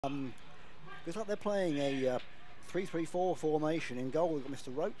Looks like they're playing a 3-3-4 formation. In goal, we've got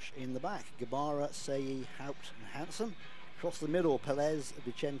Mr. Roach. In the back, Gabara, Seyi, Hout, and Hansen. Across the middle, Pelez,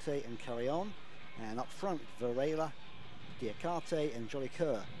 Vicente, and Carrion. And up front, Varela, Diacarte, and Jolly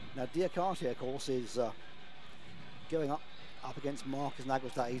Kerr. Now, Diacarte, of course, is going up against Marcus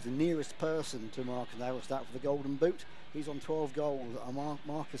Nagelstadt. He's the nearest person to Marcus Nagelstadt for the Golden Boot. He's on 12 goals.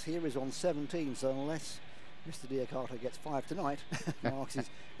 Marcus here is on 17, so unless Mr. Diacarte gets 5 tonight, Marcus is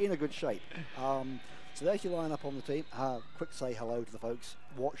in a good shape. So there's your lineup on the team. Quick say hello to the folks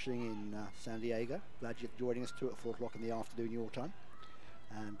watching in San Diego. Glad you're joining us 2 at 4 o'clock in the afternoon your time.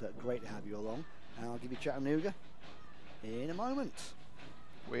 And great to have you along. And I'll give you Chattanooga in a moment.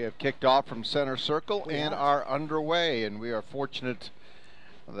 We have kicked off from center circle and are underway, and we are fortunate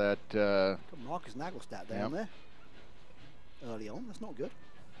that Marcus Nagelstadt down there early on. That's not good.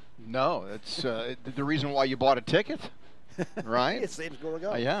 No, it's the reason why you bought a ticket, right? It seems got to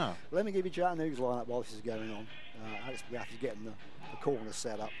go. Yeah. Let me give you Chattanooga's lineup while this is going on. Alex Graff is getting the corner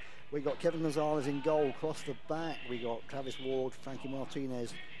set up. We got Kevin Gonzalez in goal. Across the back, we got Travis Ward, Frankie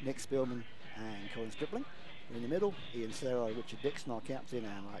Martinez, Nick Spielman, and Colin Stripling. In the middle, Ian Serra, Richard Dixon, our captain,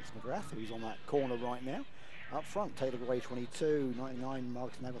 and Alex McGrath, who's on that corner right now. Up front, Taylor Gray, 22, 99,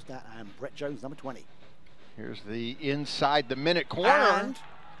 Marcus Nagelstadt, and Brett Jones, number 20. Here's the inside the minute corner. And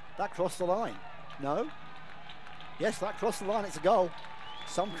that crossed the line. No. Yes, that crossed the line. It's a goal.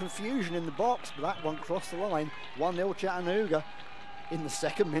 Some confusion in the box, but that one crossed the line. 1-0 Chattanooga in the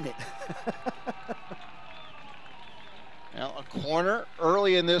 2nd minute. Now a corner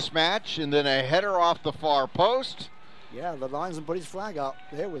early in this match, and then a header off the far post. Yeah, the linesman put his flag up.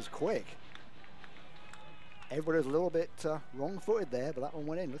 There was quick. Everybody was a little bit wrong-footed there, but that one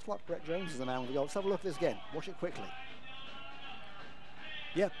went in. Looks like Brett Jones is the man with the goal. Let's have a look at this again. Watch it quickly.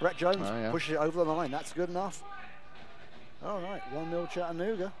 Yeah, Brett Jones pushes it over the line. That's good enough. All right, 1-0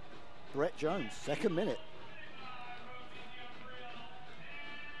 Chattanooga. Brett Jones, 2nd minute.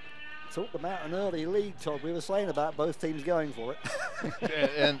 Talked about an early lead, Todd. We were saying about both teams going for it.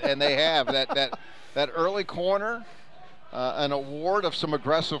 and they have that early corner, an award of some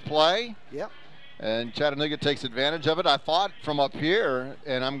aggressive play. Yep. And Chattanooga takes advantage of it. I thought from up here,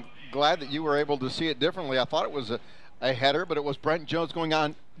 and I'm glad that you were able to see it differently. I thought it was a header, but it was Brent Jones going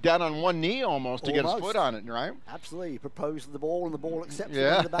down on one knee almost to get his foot on it, right? Absolutely. He proposed the ball, and the ball accepted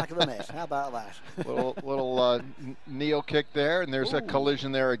it in the back of the net. How about that? little Neil kick there, and there's a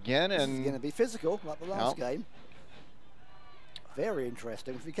collision there again. And it's going to be physical like the last game. Very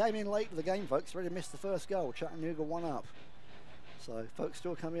interesting. If you came in late to the game, folks, already missed the first goal. Chattanooga 1 up. So folks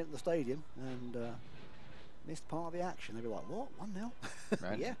still coming into the stadium and missed part of the action. They'd be like, what, 1-0?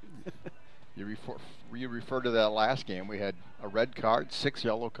 Right. Yeah. You refer to that last game. We had a red card, 6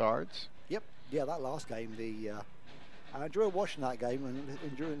 yellow cards. Yep. Yeah, that last game. I enjoyed watching that game and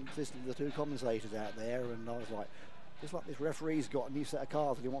enjoying listening to the 2 commentators out there. And I was like, just like this referee's got a new set of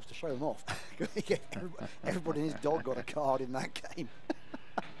cards and he wants to show them off. Everybody and his dog got a card in that game.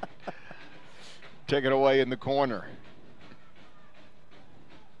 Take it away in the corner.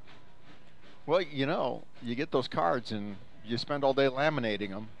 Well, you know, you get those cards and you spend all day laminating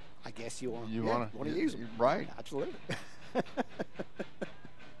them. I guess you want to use them. Right. Absolutely.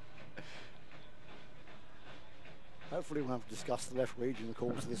 Hopefully we'll have to discuss the referee in the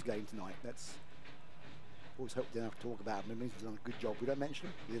course of this game tonight. That's always hope they don't have to talk about them. It means they've done a good job. We don't mention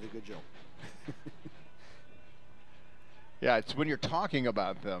them, they did a good job. Yeah, it's when you're talking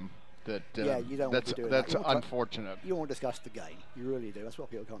about them that you don't want to do that's unfortunate. You want to discuss the game. You really do. That's what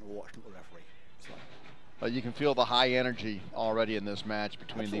people come to watch, not the referee. You can feel the high energy already in this match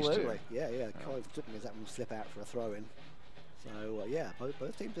between these two. Yeah. Colin Stripling is that one slip out for a throw-in. So,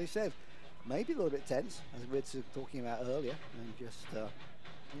 both teams, they said, maybe a little bit tense, as we were talking about earlier, and just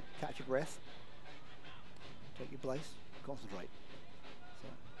catch your breath, take your place, concentrate. So.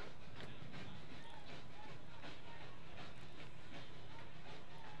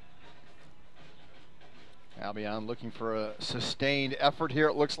 Albion looking for a sustained effort here,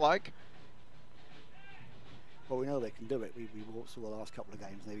 it looks like. Well, we know they can do it. We saw the last couple of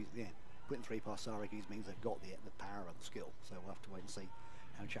games. Putting 3 past Syracuse means they've got the power and the skill. So we'll have to wait and see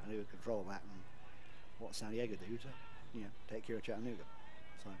how Chattanooga control that and what San Diego do to take care of Chattanooga.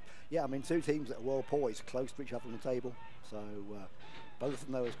 So, yeah, I mean, 2 teams that are well poised, close to each other on the table. So both of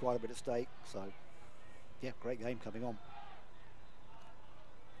them know there's quite a bit at stake. So, yeah, great game coming on.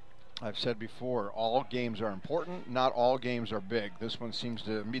 I've said before, all games are important. Not all games are big. This one seems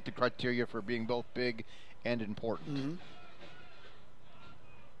to meet the criteria for being both big and important. Mm-hmm.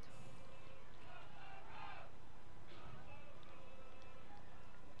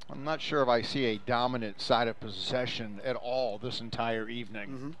 I'm not sure if I see a dominant side of possession at all this entire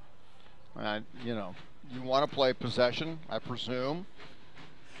evening. You know, you want to play possession, I presume.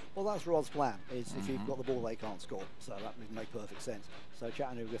 Well, that's Rod's plan, is if you've got the ball, they can't score. So that would make perfect sense. So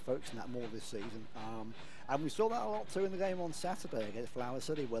Chattanooga focusing that more this season. And we saw that a lot too in the game on Saturday against Flower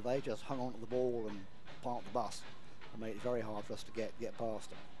City, where they just hung on to the ball and parked the bus and made it very hard for us to get past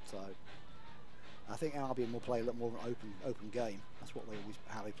them. So I think Albion will play a little more of an open game. That's what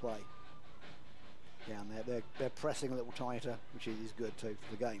how they play. Yeah, and they're pressing a little tighter, which is good too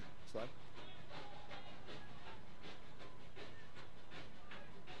for the game. So.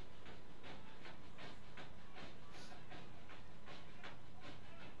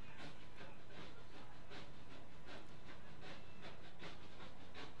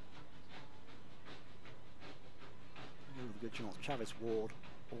 Good chance. Travis Ward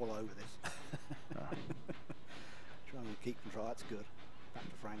all over this. Trying to keep control. That's good. Back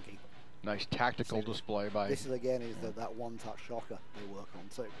to Frankie. Nice tactical display by. This is again that one-touch shocker they work on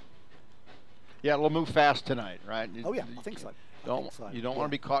too. Yeah, it'll move fast tonight, right? Oh yeah, I think so. You don't want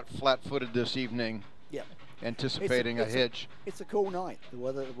to be caught flat-footed this evening. Yeah. Anticipating a hitch. It's a cool night. The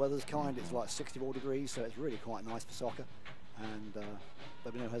weather's kind. It's like 64 degrees, so it's really quite nice for soccer. And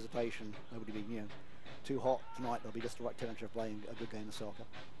there'll be no hesitation. Nobody be too hot tonight. There'll be just the right temperature of playing a good game of soccer.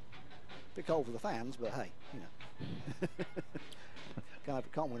 A bit cold for the fans, but hey,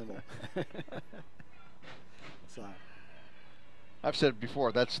 can't win them all. So I've said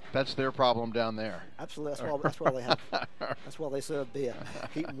before, that's their problem down there. Absolutely, that's why they have. That's why they serve beer,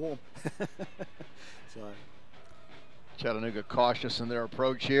 keep them warm. So Chattanooga cautious in their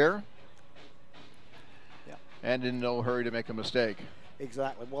approach here. Yeah. And in no hurry to make a mistake.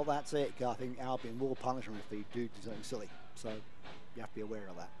 Exactly. Well, that's it. I think Albion will punish them if they do something silly. So you have to be aware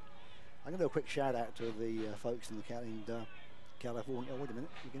of that. I'm going to do a quick shout out to the folks in California. Oh, wait a minute.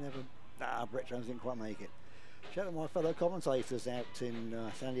 You can never. Brett Jones didn't quite make it. Shout out to my fellow commentators out in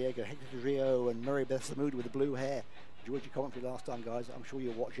San Diego, Hector Rio and Murray Beth Samud with the blue hair. Enjoyed your commentary last time, guys. I'm sure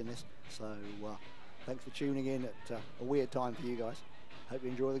you're watching this. So thanks for tuning in at a weird time for you guys. Hope you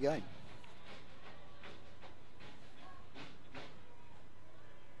enjoy the game.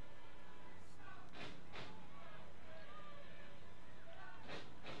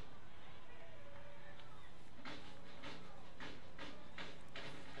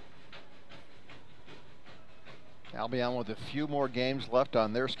 Albion with a few more games left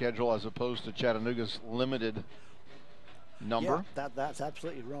on their schedule as opposed to Chattanooga's limited number. Yeah, that's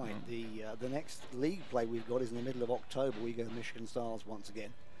absolutely right. The next league play we've got is in the middle of October. We go to Michigan Stars once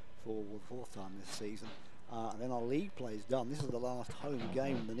again for the fourth time this season. And then our league play is done. This is the last home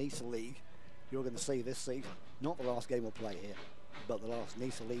game in the NISA League you're going to see this season. Not the last game we'll play here, but the last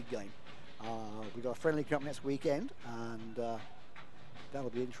NISA League game. We've got a friendly cup next weekend, and that'll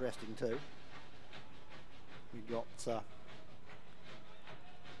be interesting too. We've got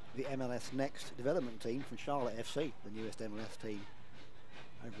the MLS Next development team from Charlotte FC, the newest MLS team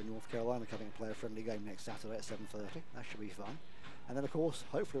over in North Carolina, coming to play a friendly game next Saturday at 7:30. That should be fun. And then, of course,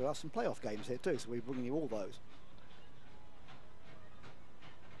 hopefully we'll have some playoff games here too, so we're bringing you all those.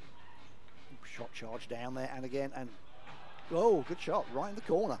 Shot charge down there, and again, and oh, good shot, right in the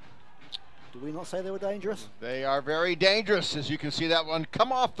corner. Did we not say they were dangerous? They are very dangerous, as you can see that one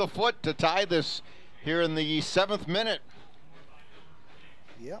come off the foot to tie this here in the 7th minute.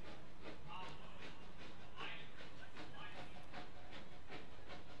 Yep.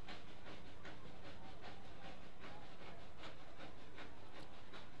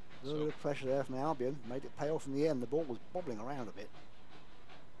 A little bit of pressure there from Albion. Made it pay off in the end. The ball was bobbling around a bit.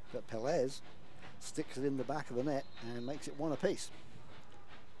 But Pelez sticks it in the back of the net and makes it one apiece.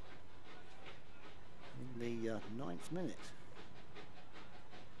 In the 9th minute.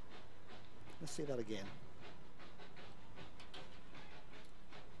 Let's see that again.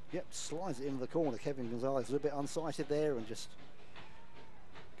 Yep, slides it into the corner. Kevin Gonzalez a little bit unsighted there and just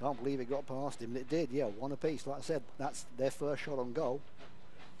can't believe it got past him. It did, yeah, one apiece. Like I said, that's their first shot on goal.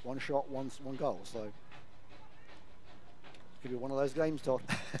 One shot, one goal. So could be one of those games, Todd.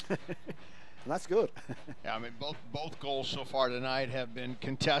 And that's good. Yeah, I mean, both goals so far tonight have been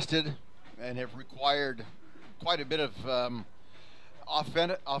contested and have required quite a bit of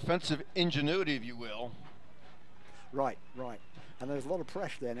offensive ingenuity, if you will. Right. And there's a lot of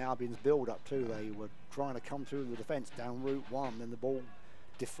pressure there in Albion's build-up too. They were trying to come through the defence down Route 1, then the ball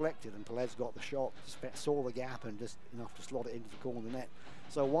deflected and Pelez got the shot, saw the gap and just enough to slot it into the corner of the net.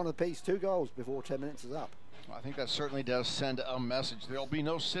 So one apiece, 2 goals before 10 minutes is up. Well, I think that certainly does send a message. There'll be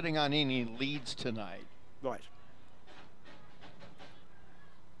no sitting on any leads tonight. Right.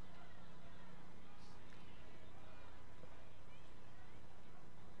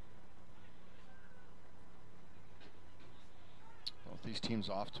 these teams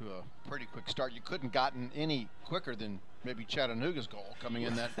off to a pretty quick start. You couldn't gotten any quicker than maybe Chattanooga's goal coming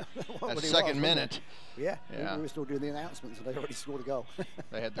in that, that second minute. Yeah, we were still doing the announcements and they already scored a goal.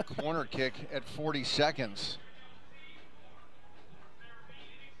 They had the corner kick at 40 seconds.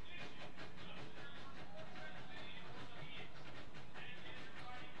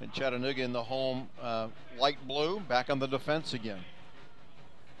 And Chattanooga in the home light blue, back on the defense again.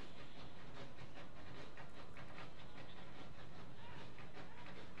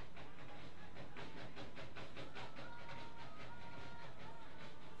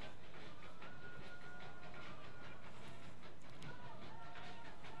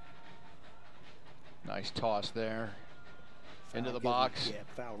 Nice toss there. Foul into the box. Yeah,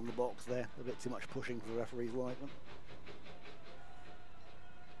 foul in the box there. A bit too much pushing for the referee's liking.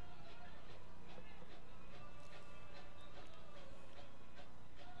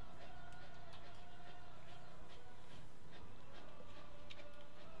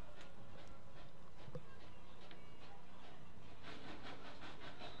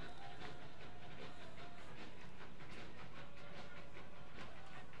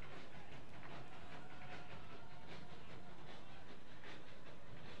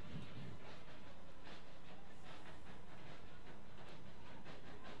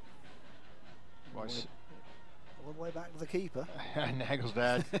 All the way back to the keeper. Nagel's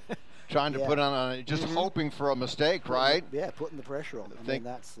dad trying to put on a, just hoping for a mistake, right? Yeah, putting the pressure on. I mean,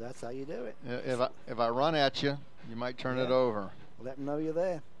 that's how you do it. If I run at you, you might turn it over. Let them know you're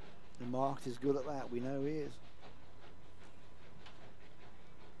there. And Mark is good at that. We know he is.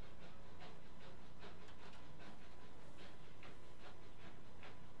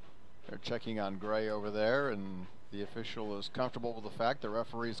 They're checking on Gray over there, and the official is comfortable with the fact, the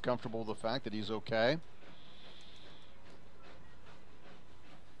referee is comfortable with the fact that he's okay.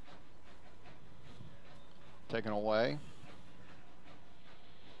 Taken away.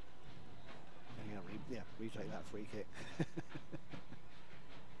 Yeah, retake that free kick.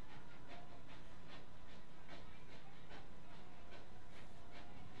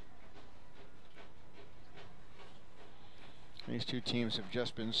 These two teams have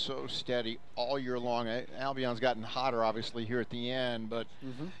just been so steady all year long. Albion's gotten hotter, obviously, here at the end, but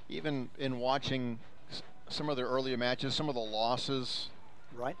even in watching some of their earlier matches, some of the losses,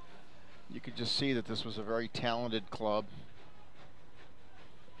 right, you could just see that this was a very talented club.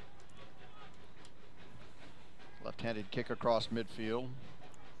 Left-handed kick across midfield.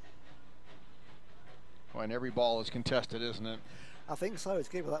 Well, and every ball is contested, isn't it? I think so. It's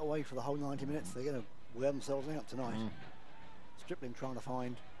given that way for the whole 90 minutes. They're going to wear themselves out tonight. Stripling trying to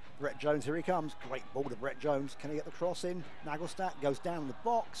find Brett Jones. Here he comes. Great ball to Brett Jones. Can he get the cross in? Nagelstadt goes down in the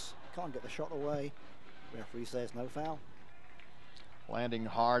box. Can't get the shot away. Referee says no foul. Landing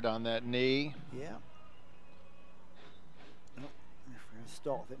hard on that knee. Yeah. Oh, referee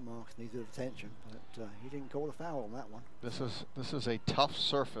stopped. I think Marks needed attention, but he didn't call a foul on that one. This is a tough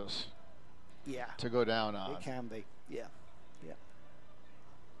surface. Yeah. To go down on. It can be. Yeah. Yeah.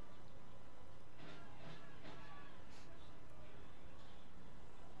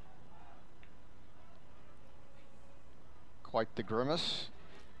 Quite the grimace.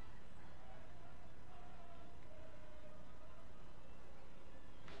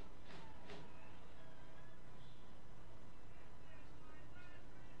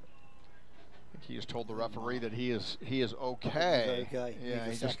 He has told the referee that he is okay. He's okay. Yeah,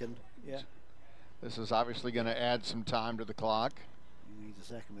 needs a second. Yeah. This is obviously going to add some time to the clock. He needs a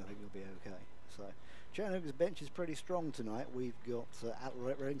second, but I think he'll be okay. So Chattanooga's bench is pretty strong tonight. We've got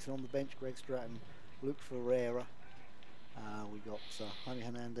Reddington on the bench, Greg Stratton, Luke Ferreira. We got Jaime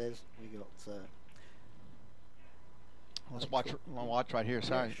Hernandez. We got. Let's watch right here.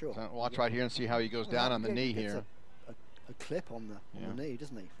 Sorry, yeah, sure. Watch right here and see how he goes down on the knee here. A clip on the knee,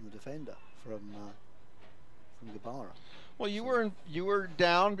 doesn't he, from the defender from Gabara. Well, you were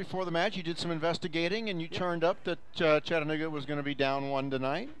down before the match. You did some investigating, and you turned up that Chattanooga was going to be down 1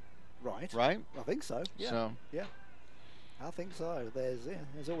 tonight. Right. Right. I think so. Yeah. So. Yeah. I think so.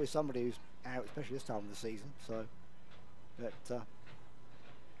 There's always somebody who's out, especially this time of the season. So, but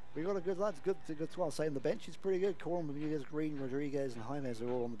we got a good lads. Good squad. Saying the bench is pretty good. Coram, Bermudez, Green, Rodriguez, and Jaimez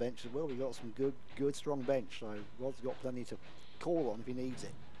are all on the bench as well. We got some good, strong bench. So Rod's got plenty to call on if he needs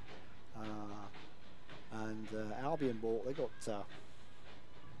it. And Albion bought. They got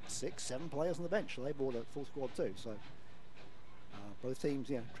 6, 7 players on the bench. So they bought a full squad too. So both teams,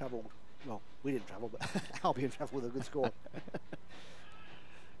 travelled. Well, we didn't travel, but Albion travelled with a good squad.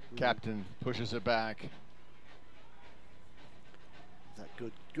 Captain pushes it back. That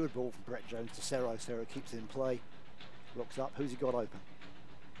good ball from Brett Jones to Serra. Serra keeps it in play. Looks up. Who's he got open?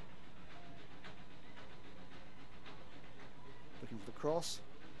 Looking for the across.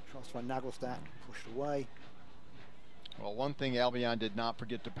 Tries to find Nagelstadt, pushed away. Well, one thing Albion did not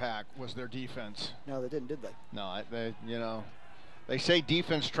forget to pack was their defense. No, they didn't, did they? No, they say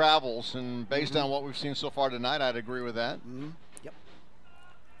defense travels, and based on what we've seen so far tonight, I'd agree with that. Yep.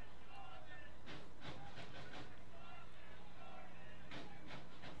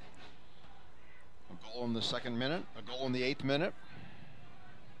 A goal in the 2nd minute, a goal in the 8th minute.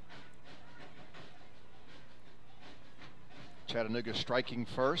 Chattanooga striking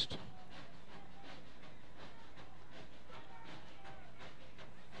first.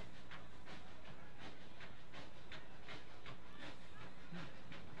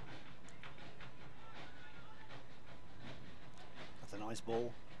 That's a nice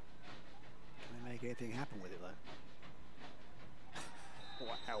ball. Can they make anything happen with it though?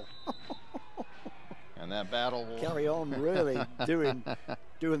 Wow. And that battle will Carry on really doing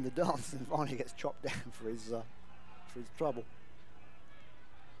the dance, and finally gets chopped down for his trouble.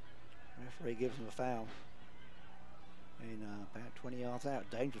 Referee gives him a foul in about 20 yards out.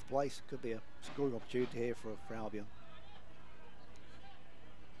 Dangerous place. Could be a scoring opportunity here for Albion.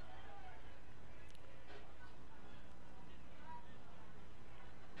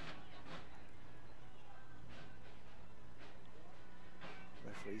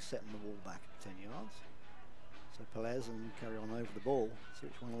 Referee setting the ball back at 10 yards. So Pelez and carry on over the ball. See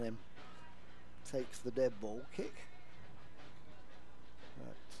which one of them takes the dead ball kick.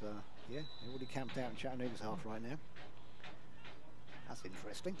 But yeah, they're already camped out in Chattanooga's half right now. That's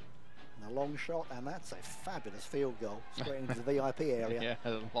interesting. And a long shot, and that's a fabulous field goal straight into the VIP area.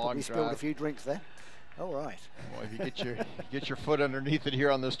 Yeah, Probably spilled a few drinks there. All right. Well, if you get your foot underneath it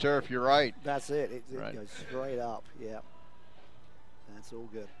here on this turf, you're right. That's it. It right. Goes straight up. Yeah. That's all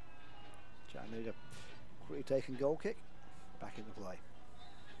good. Chattanooga quickly taking goal kick. Back into play.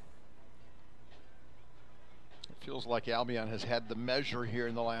 It feels like Albion has had the measure here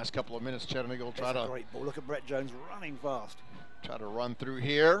in the last couple of minutes. Chattanooga will try to. Great ball. Look at Brett Jones running fast. Try to run through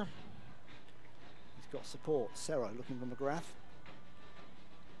here. He's got support. Serra looking for McGrath.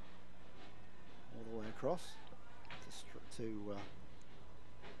 All the way across to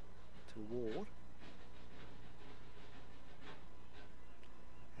Ward.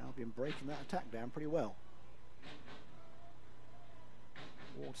 Albion breaking that attack down pretty well.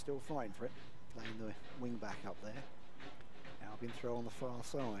 Ward still fighting for it, playing the wing back up there. Albion throw on the far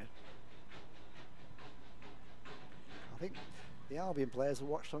side. I think the Albion players have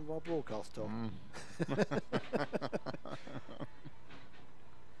watched some of our broadcast, Tom.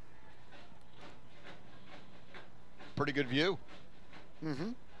 Pretty good view.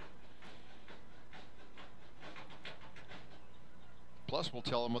 Plus, we'll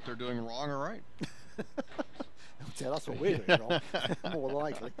tell them what they're doing wrong or right. They'll tell us what we're doing wrong, more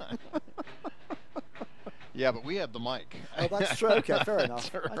likely. Yeah, but we have the mic. Oh, that's true. Okay, fair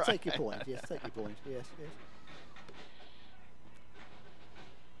enough. Right. I take your point. Yes, take your point. Yes, yes.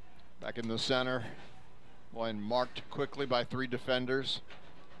 Back in the center. One marked quickly by 3 defenders,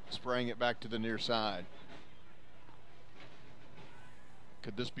 spraying it back to the near side.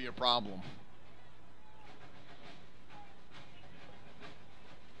 Could this be a problem?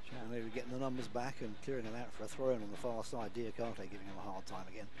 Chattanooga getting the numbers back and clearing them out for a throw in on the far side. Diacarte giving him a hard time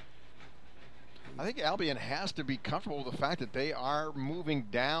again. I think Albion has to be comfortable with the fact that they are moving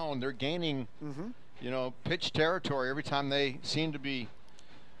down. They're gaining, pitch territory every time they seem to be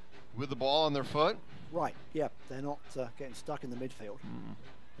with the ball on their foot. Right, yeah. They're not getting stuck in the midfield.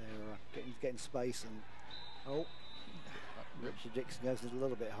 They're getting space and, Richard Dixon goes a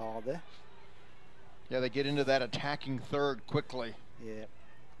little bit hard there. Yeah, they get into that attacking third quickly. Yeah,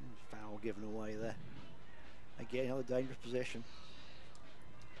 foul given away there. Again, another dangerous possession.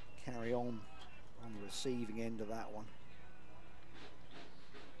 Carry on the receiving end of that one.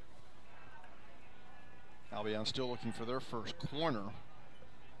 Albion still looking for their first corner.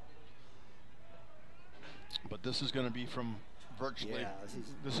 But this is going to be from virtually,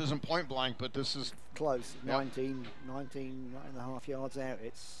 this isn't point blank, but this is close. 19 and a half yards out.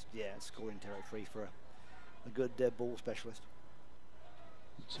 It's scoring territory for a good dead ball specialist.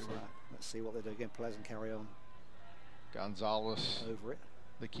 Let's see what they do again. Pleasant carry on. Gonzalez over it.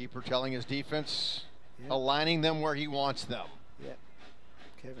 The keeper telling his defense, aligning them where he wants them. Yeah.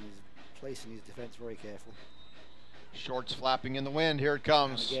 Kevin is placing his defense very carefully. Shorts flapping in the wind. Here it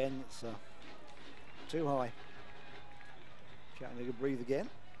comes. And again, it's too high. Chattanooga breathe again.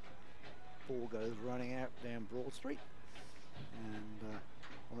 Ball goes running out down Broad Street. And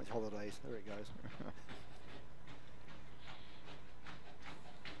on its holidays. There it goes.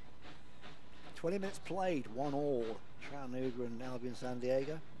 20 minutes played, 1-1. Chattanooga and Albion San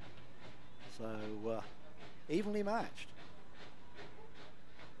Diego. So evenly matched.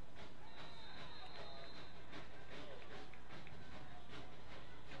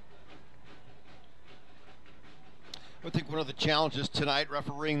 one of the challenges tonight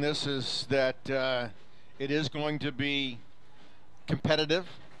refereeing this is that it is going to be competitive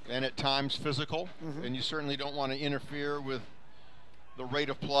and at times physical, and you certainly don't want to interfere with the rate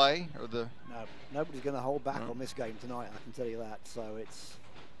of play or the. No, nobody's going to hold back on this game tonight. I can tell you that. So it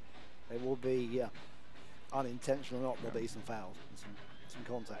will be unintentional or not. There'll be some fouls and some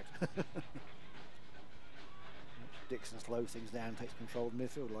contact. Dixon slows things down, takes control of the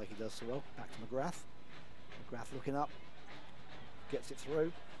midfield like he does so well. Back to McGrath. McGrath looking up, gets it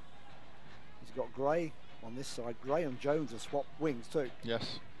through. He's got Gray on this side. Gray and Jones have swapped wings too.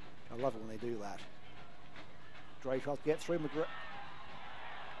 Yes. I love it when they do that. Gray tries to get through. McGrath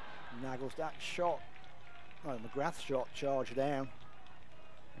naggles that shot. No, McGrath's shot charged down.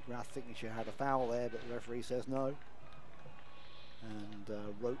 McGrath thinking she had a foul there, but the referee says no. And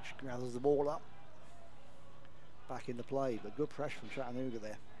Roach gathers the ball up. Back into play, but good pressure from Chattanooga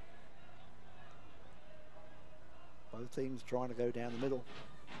there. Both teams trying to go down the middle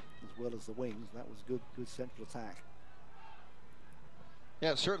as well as the wings. That was good central attack.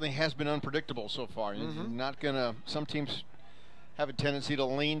 Yeah, it certainly has been unpredictable so far. You're not gonna. Some teams have a tendency to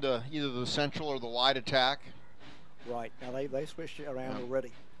lean to either the central or the wide attack. Right. Now they switched it around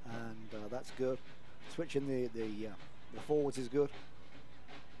already, and that's good. Switching the forwards is good,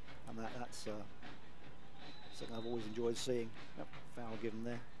 and that's something I've always enjoyed seeing. Yep, foul given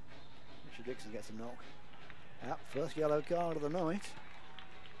there. Richard Dixon gets a knock. Yep, first yellow card of the night.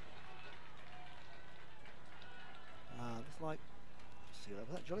 Looks like, see, was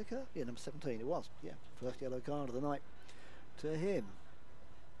that Jollicoeur? Yeah, number 17 it was. Yeah, first yellow card of the night to him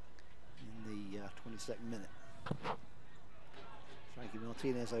in the 22nd minute. Frankie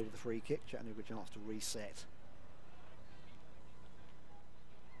Martinez over the free kick. Chattanooga chance to reset.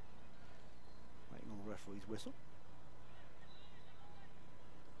 Waiting on the referee's whistle.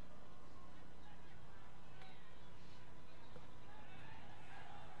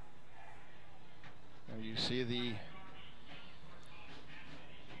 There you see the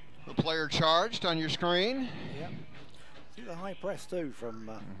player charged on your screen. Yep. See the high press too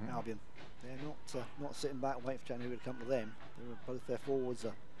from Albion. They're not sitting back waiting for Chattanooga to come to them. Both their forwards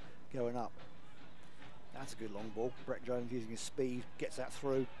are going up. That's a good long ball. Brett Jones using his speed, gets that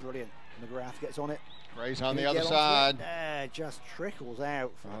through. Brilliant. McGrath gets on it. Gray's on the other side. Just trickles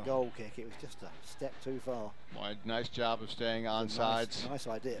out for a goal kick. It was just a step too far. Well, nice job of staying on sides. Nice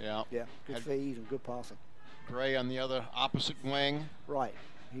idea. Yeah. Good feed and good passing. Gray on the other opposite wing. Right.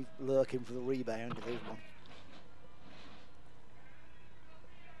 He's lurking for the rebound of his one.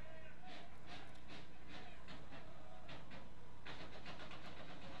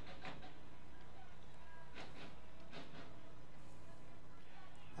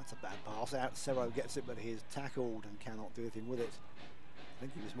 That's a bad pass out. Cerro gets it, but he is tackled and cannot do anything with it. I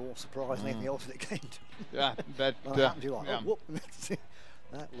think he was more surprised than anything else that it came to. Yeah, that happened. You're like, oh, whoop.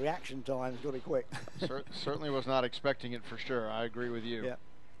 That reaction time's got to be quick. Certainly was not expecting it for sure. I agree with you. Yeah.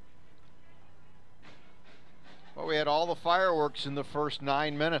 Well, we had all the fireworks in the first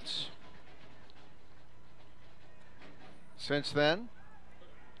 9 minutes. Since then,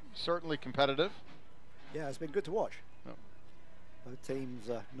 certainly competitive. Yeah, it's been good to watch. Oh. Both teams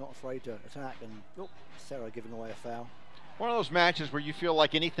not afraid to attack, and Sarah giving away a foul. One of those matches where you feel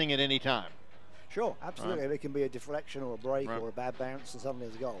like anything at any time. Sure, absolutely. It can be a deflection or a break or a bad bounce, and suddenly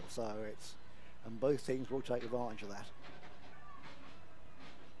there's a goal. So and both teams will take advantage of that.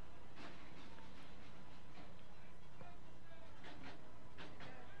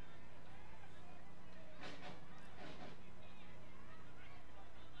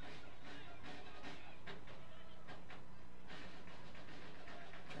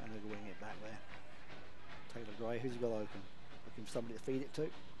 Who's got open? Looking for somebody to feed it to.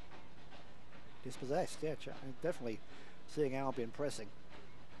 Dispossessed, yeah. Definitely seeing Albion pressing.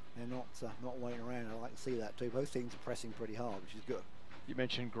 They're not waiting around. I like to see that too. Both teams are pressing pretty hard, which is good. You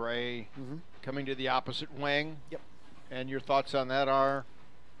mentioned Gray coming to the opposite wing. Yep. And your thoughts on that are?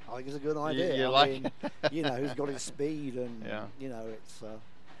 I think it's a good idea. I mean, who's got his speed and it's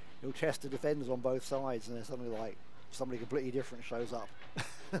he'll test the defenders on both sides, and there's suddenly like somebody completely different shows up,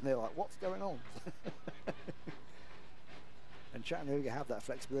 and they're like, "What's going on?" And Chattanooga have that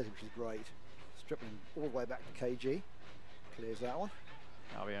flexibility, which is great. Stripping all the way back to KG. Clears that one.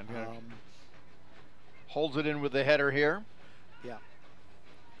 Albion holds it in with the header here. Yeah.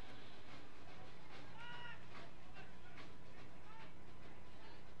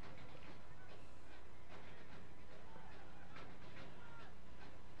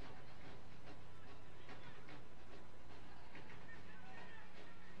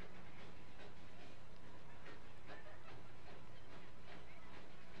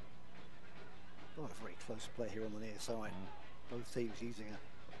 Close play here on the near side. Both teams using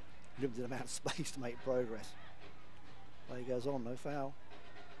a limited amount of space to make progress. Play goes on, no foul.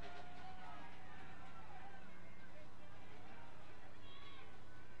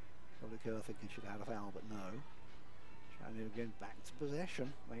 Probably Kerr thinking should have had a foul, but no. Chattanooga again back to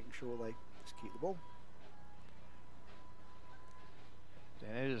possession, making sure they just keep the ball.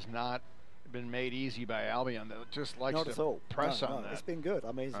 And it has not been made easy by Albion. That just likes Not to at all. press on no, that. It's been good.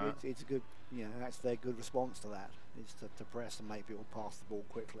 I mean, it's a good, you know, that's their good response to that, is to press and make people pass the ball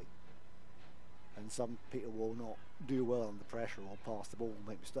quickly. And some people will not do well under pressure or pass the ball and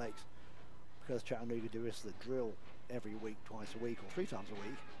make mistakes. Because Chattanooga do this the drill every week, twice a week, or 3 times a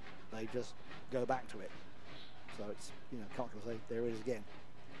week, they just go back to it. So it's, you know, comfortable to say, there it is again.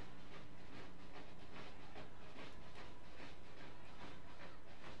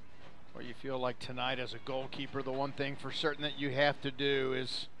 Well, you feel like tonight as a goalkeeper, the one thing for certain that you have to do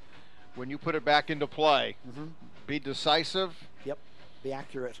is when you put it back into play, be decisive. Yep, be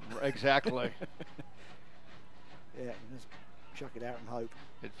accurate. Exactly. Yeah, just chuck it out and hope.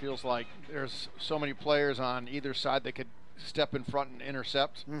 It feels like there's so many players on either side that could step in front and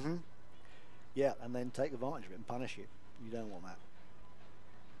intercept. Yeah, and then take advantage of it and punish you. You don't want that.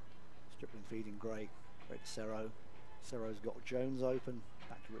 Stripling feeding Gray. Gray to Cerro. Cerro's got Jones open.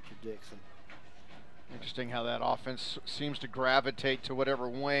 Back to Richard Dixon. Interesting how that offense seems to gravitate to whatever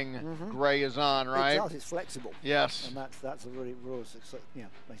wing Gray is on, right? It does. It's flexible. Yes. And that's a really real success. You know,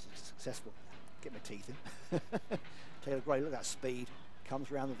 makes it successful. Get my teeth in. Taylor Gray, look at that speed.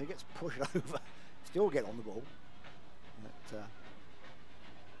 Comes around and he gets pushed over. Still get on the ball. But,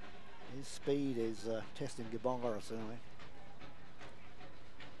 his speed is testing Gabara certainly.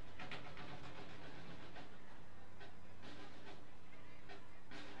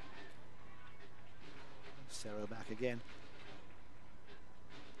 Cerro back again.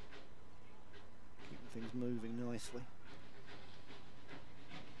 Keeping things moving nicely.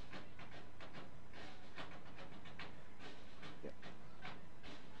 Yep.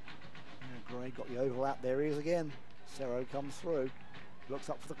 Now Gray got the overlap. There he is again. Cerro comes through. Looks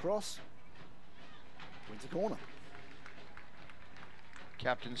up for the cross. Wins the corner.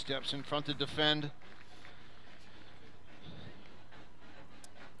 Captain steps in front to defend.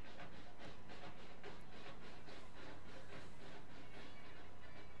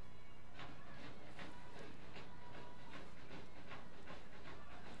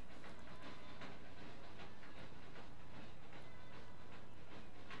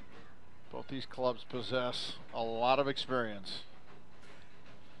 Both these clubs possess a lot of experience.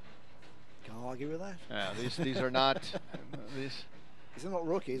 Can't argue with that. Yeah, these are not these. These are not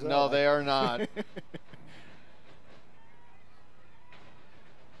rookies. No, they are not.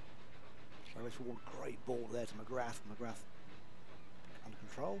 So it's one great ball there to McGrath. McGrath under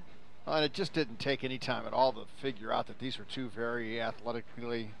control. And it just didn't take any time at all to figure out that these are two very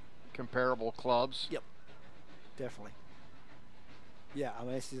athletically comparable clubs. Yep, definitely. Yeah, I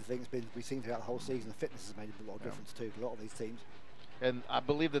mean, this is the thing we've seen throughout the whole season. The fitness has made a lot of difference too to a lot of these teams. And I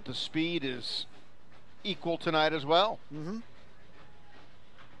believe that the speed is equal tonight as well.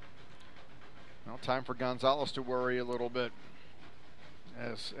 Well, time for Gonzalez to worry a little bit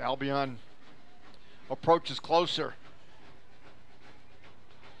as Albion approaches closer.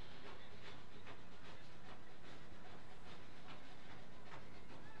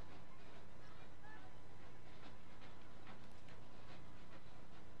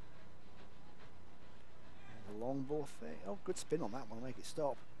 Long ball thing. Oh, good spin on that one to make it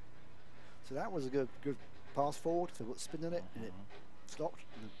stop. So that was a good pass forward. So put spin in it and it stopped.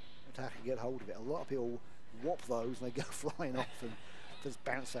 And the attacker get hold of it. A lot of people whop those and they go flying off and just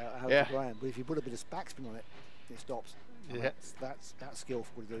bounce out of the ground. But if you put a bit of backspin on it, it stops. Yeah. That's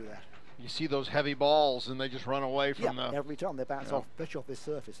skillful to do that. You see those heavy balls and they just run away from the... every time they bounce off, especially off this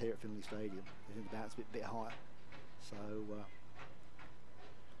surface here at Finley Stadium. They tend to bounce a bit higher. So...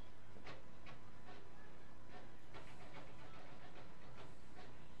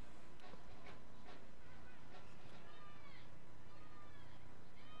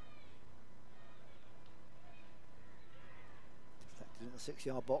 in the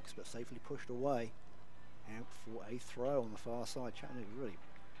 6-yard box, but safely pushed away. Out for a throw on the far side. Chattanooga really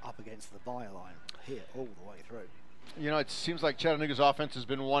up against the byline here all the way through. You know, it seems like Chattanooga's offense has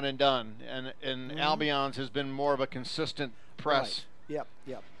been one and done, and Albion's has been more of a consistent press. Right.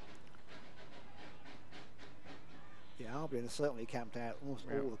 Yep. Yeah, Albion has certainly camped out almost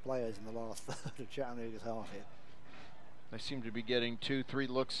all the players in the last third of Chattanooga's half here. They seem to be getting 2-3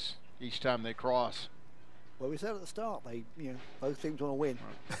 looks each time they cross. Well, we said at the start, both teams want to win.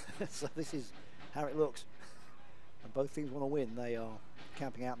 Right. So this is how it looks. And both teams want to win. They are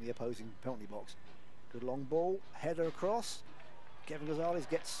camping out in the opposing penalty box. Good long ball, header across. Kevin Gonzalez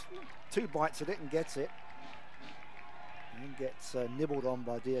gets 2 bites at it and gets it. And gets nibbled on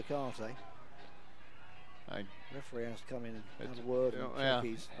by Diacarte. Referee has to come in and have a word and check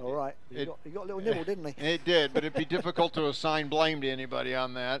he's all right. He got a little nibble, didn't he? It did, but it'd be difficult to assign blame to anybody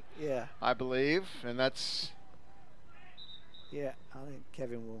on that. Yeah. I believe, and that's... Yeah, I think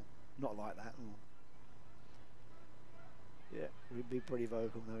Kevin will not like that. Yeah, we'd be pretty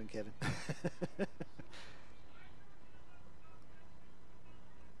vocal knowing Kevin.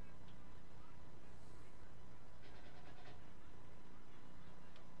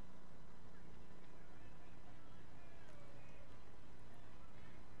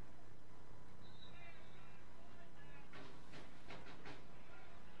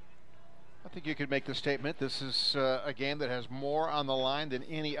 I think you could make the statement this is a game that has more on the line than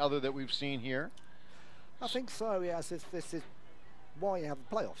any other that we've seen here. I think so, yes. This is why you have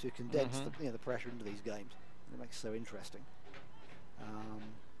the playoffs. You condense the pressure into these games. It makes it so interesting.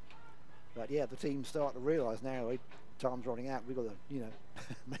 But yeah, the teams start to realise now time's running out. We've got to,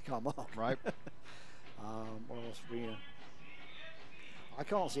 make our mark. Right. Or else I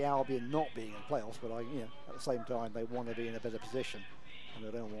can't see Albion not being in the playoffs, but at the same time they want to be in a better position, and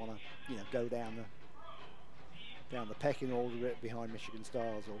they don't want to, go down the pecking order behind Michigan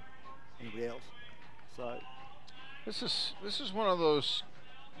Stars or anybody else. So this is one of those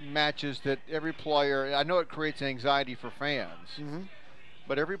matches that every player, I know it creates anxiety for fans,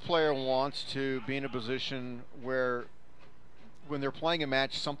 but every player wants to be in a position where when they're playing a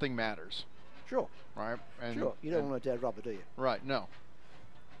match, something matters. Sure. Right? And, sure. You don't want a dead rubber, do you? Right, no.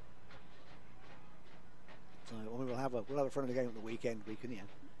 So we'll have a friendly game at the weekend. We can,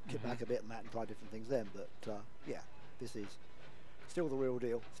 kick back a bit and try different things then. But yeah, this is still the real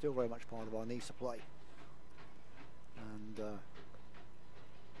deal. Still very much part of our needs to play. And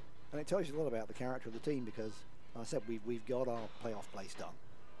it tells you a lot about the character of the team because, like I said, we've got our playoff place done.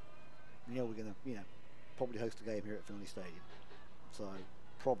 We're going to, probably host a game here at Finley Stadium. So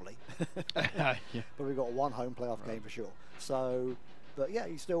probably, yeah. But we've got one home playoff game for sure. So, but yeah,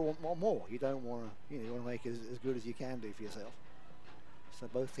 you still want more. You don't want to, you want to make it as good as you can do for yourself. So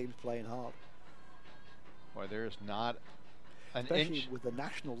both teams playing hard. Boy, there's not an especially inch. With the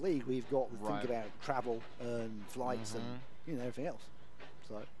National League, we've got to think about travel and flights and everything else.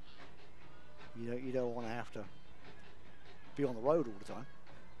 So you don't want to have to be on the road all the time.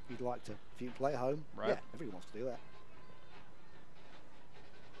 You'd like to, if you can play at home, yeah, everyone wants to do that.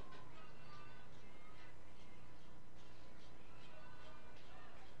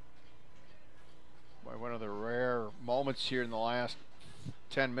 Boy, one of the rare moments here in the last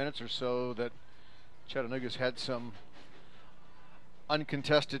 10 minutes or so that Chattanooga's had some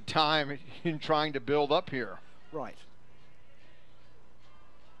uncontested time in trying to build up here. Right.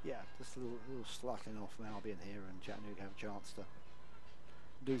 Yeah, just a little slacking off from Albion here, and Chattanooga have a chance to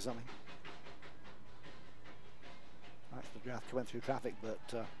do something. Actually, McGrath went through traffic, but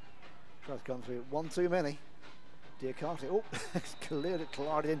tries to come through one too many. Diacarte, cleared it,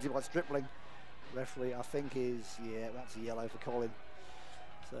 collided into by Stripling. Referee, I think, is, that's a yellow for Colin.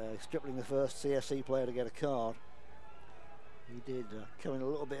 So Stripling, the first CFC player to get a card. He did come in a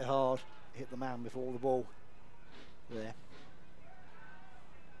little bit hard, hit the man before the ball there.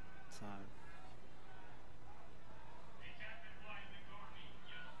 So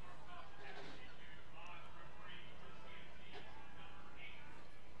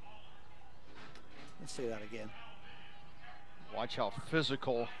let's see that again. Watch how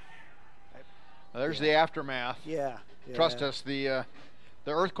physical. There's the aftermath. Yeah. Trust us, the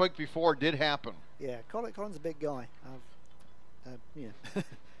earthquake before did happen. Yeah, Colin's a big guy. I've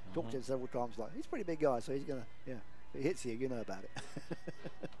talked to him several times. Like, he's a pretty big guy, so he's gonna, if he hits you, you know about it.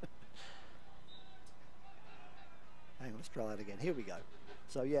 Hang on, let's try that again. Here we go.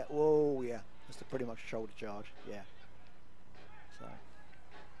 So yeah, whoa, yeah, just a pretty much shoulder charge. Yeah. So.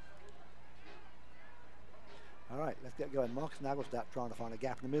 All right, let's get going. Marcus Nagelstadt trying to find a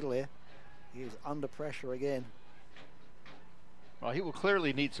gap in the middle here. He is under pressure again. Well, he will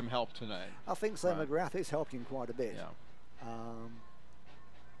clearly need some help tonight. I think so. McGrath is helping him quite a bit. Yeah. And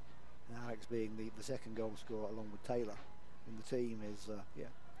Alex being the second goal scorer along with Taylor in the team is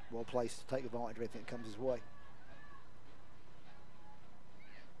well placed to take advantage of anything that comes his way.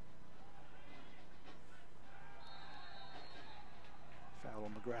 Foul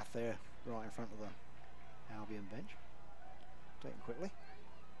on McGrath there, right in front of the Albion bench. Taken quickly.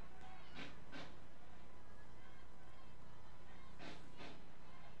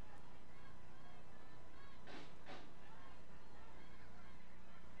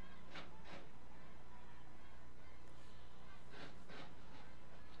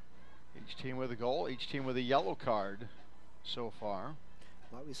 team with a goal, each team with a yellow card so far.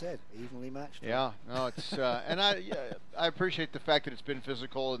 Like we said, evenly matched. Yeah, no, it's and I appreciate the fact that it's been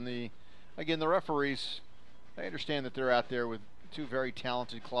physical, and the referees, I understand that they're out there with two very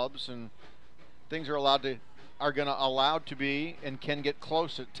talented clubs, and things are allowed to be and can get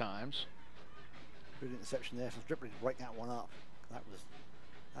close at times. Good interception there from Stripley to break that one up. That was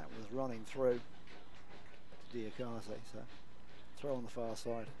running through to Diakase, so throw on the far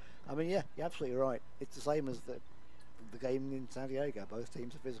side. I mean, yeah, you're absolutely right. It's the same as the game in San Diego. Both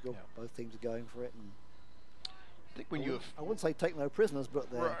teams are physical. Yeah. Both teams are going for it. And I think when I wouldn't say take no prisoners, but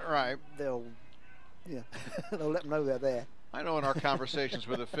right. They'll they'll let them know they're there. I know in our conversations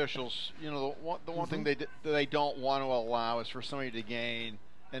with officials, you know, the one thing they don't want to allow is for somebody to gain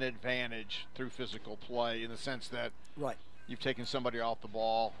an advantage through physical play, in the sense that you've taken somebody off the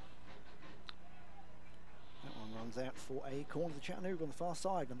ball. That one runs out for a corner to Chattanooga on the far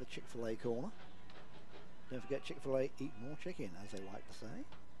side, and the Chick-fil-A corner. Don't forget, Chick-fil-A eat more chicken, as they like to say.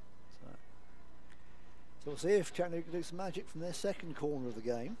 So we'll see if Chattanooga can do some magic from their second corner of the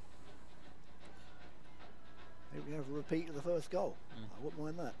game. Maybe we have a repeat of the first goal. I wouldn't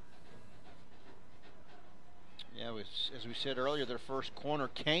mind that. Yeah, as we said earlier, their first corner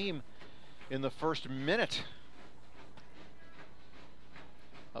came in the first minute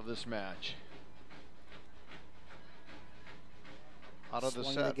of this match. Out of the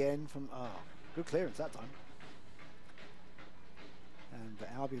set again from good clearance that time. And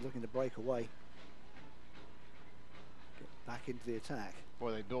Albion looking to break away. Get back into the attack.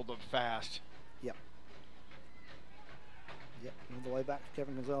 Boy, they build up fast. Yep. Yep, all the way back to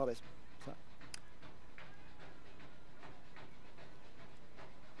Kevin Gonzalez. So.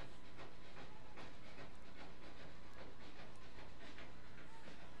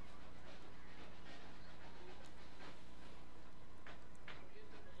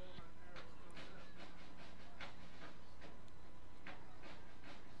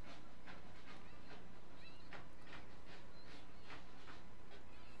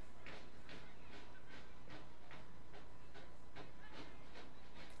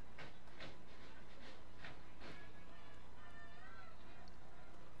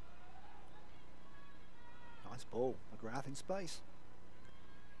 Ball, McGrath in space.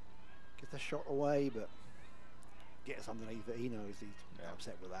 Gets the shot away, but gets underneath it. He knows he's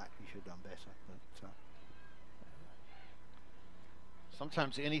upset with that. He should have done better. But,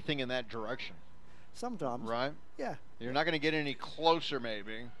 sometimes anything in that direction. Sometimes. Right? Yeah. You're not going to get any closer,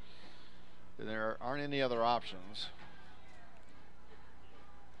 maybe. There aren't any other options.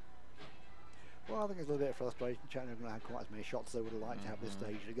 Well, I think there's a little bit of frustration. Chattanooga haven't had quite as many shots as they would have liked to have this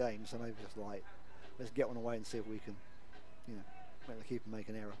stage of the game, so maybe just like, let's get one away and see if we can, make the keeper make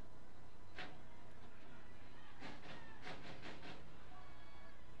an error.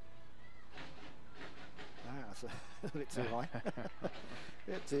 That's a bit too high. A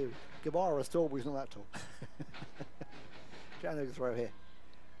bit too. Gabara's tall, but he's not that tall. Chattanooga throw here.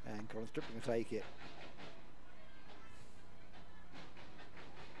 And Colin Stripping will take it.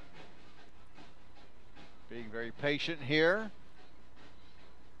 Being very patient here.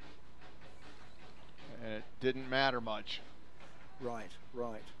 And it didn't matter much. Right.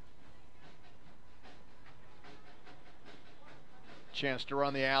 Chance to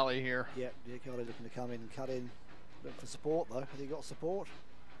run the alley here. Yep, Diakate looking to come in and cut in. Look for support though. Has he got support?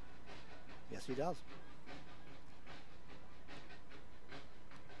 Yes, he does.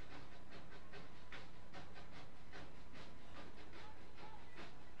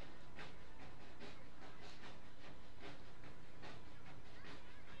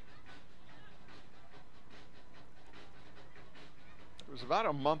 It was about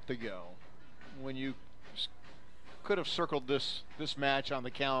a month ago when you could have circled this match on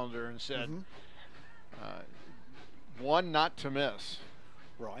the calendar and said, one not to miss.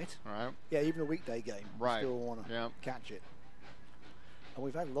 Right. Right. Yeah, even a weekday game. Right. Still want to catch it. And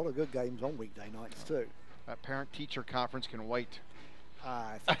we've had a lot of good games on weekday nights too. That parent-teacher conference can wait.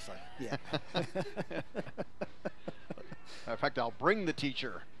 I think so. Yeah. In fact, I'll bring the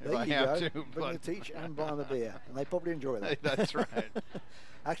teacher if I have to. Bring the teacher and buy them a beer, and they probably enjoy that. That's right.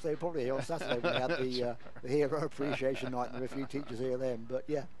 Actually, probably here on Saturday we had the hero appreciation night, and there were a few teachers here then. But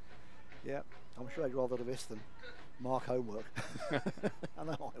yeah, I'm sure I'd rather have this than mark homework. I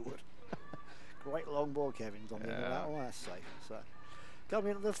know I would. Great long ball, Kevin's on the end of that. Oh, that's safe. So,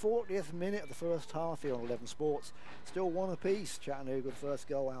 coming into the 40th minute of the first half here on 11 Sports. Still one apiece. Chattanooga the first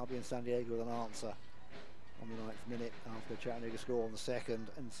goal, Albion San Diego with an answer on the 9th minute after Chattanooga score on the second,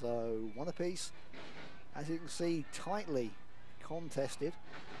 and so one apiece. As you can see, tightly contested,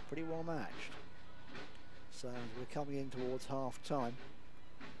 pretty well matched. So we're coming in towards half time.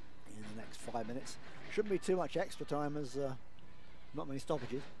 in the next 5 minutes. Shouldn't be too much extra time as not many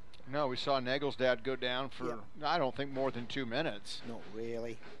stoppages. No, we saw Nagelstad go down for, I don't think, more than 2 minutes. Not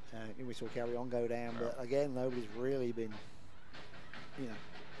really. We saw Carry On go down, but again, nobody's really been,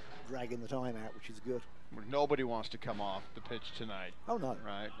 dragging the time out, which is good. Nobody wants to come off the pitch tonight. Oh, no.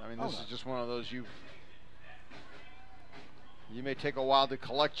 Right? I mean, this is just one of those you may take a while to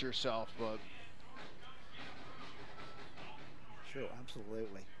collect yourself, but. Sure,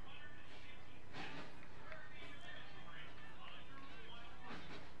 absolutely.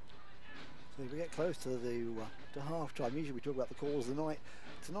 So we get close to half time. Usually we talk about the calls of the night.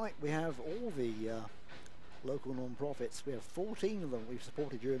 Tonight we have all the local non-profits. We have 14 of them we've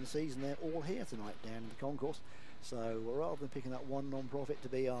supported during the season. They're all here tonight down in the concourse. So rather than picking up one non-profit to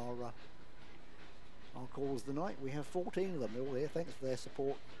be our calls of the night, we have 14 of them. They're all here. Thanks for their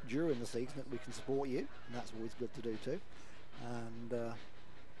support during the season that we can support you, and that's always good to do too. And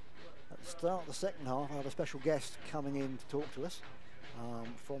at the start of the second half, I have a special guest coming in to talk to us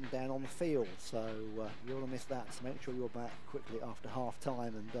from down on the field. So you don't want to miss that. So make sure you're back quickly after half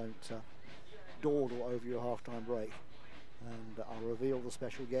time and don't dawdle over your half-time break, and I'll reveal the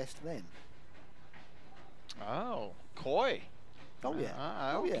special guest then. Oh, Coy. Oh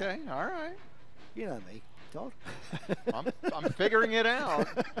yeah. Okay, yeah. All right. You know me, Todd. I'm figuring it out.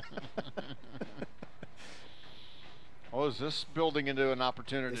 Oh, is this building into an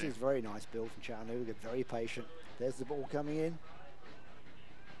opportunity? This is very nice build from Chattanooga. Very patient. There's the ball coming in.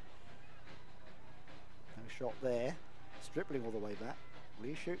 No shot there. Stripling all the way back. Will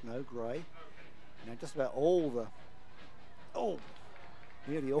he shoot? No. Gray. Now just about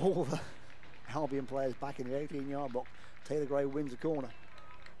nearly all the Albion players back in the 18-yard box. Taylor Gray wins the corner.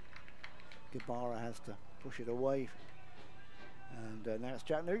 Gabara has to push it away. And now it's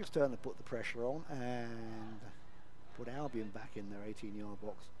Chattanooga's turn to put the pressure on and put Albion back in their 18-yard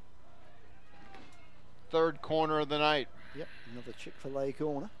box. Third corner of the night. Yep, another Chick-fil-A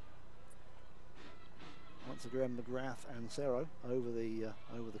corner. Once again, McGrath and Cerro over the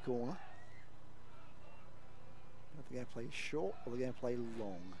corner. Are they going to play short or are they going to play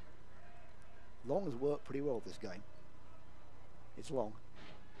long? Long has worked pretty well this game. It's long.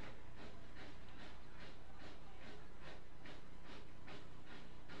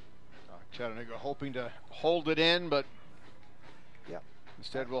 Chattanooga hoping to hold it in, but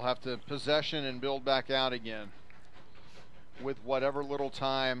instead we'll have to possession and build back out again with whatever little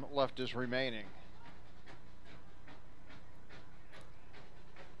time left is remaining.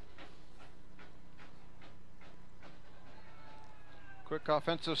 Quick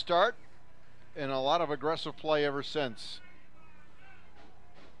offensive start and a lot of aggressive play ever since.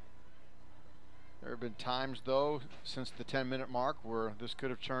 There have been times, though, since the 10-minute mark where this could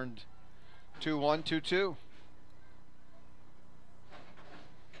have turned 2-1, 2-2.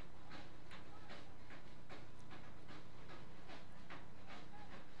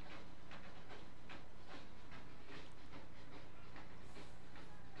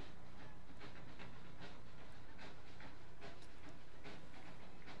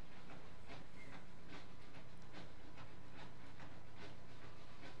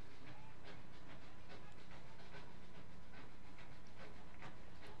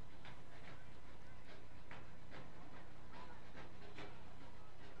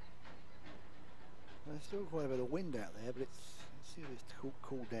 There's still quite a bit of wind out there, but let's see if it's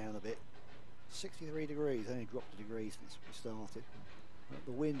cooled down a bit. 63 degrees, only dropped a degree since we started. But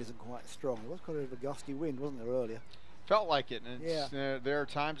the wind isn't quite strong. There was quite a bit of a gusty wind, wasn't there, earlier? Felt like it. And it's, there are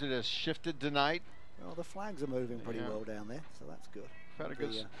times it has shifted tonight. Well, the flags are moving pretty well down there, so that's good. Had a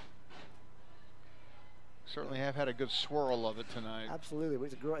good, certainly have had a good swirl of it tonight. Absolutely, but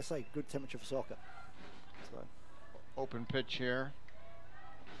it's a great, I say, good temperature for soccer. So open pitch here.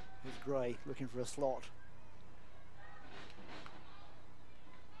 Here's Gray looking for a slot.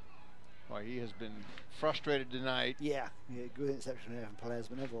 Well, he has been frustrated tonight. Yeah, good interception there from Pelez,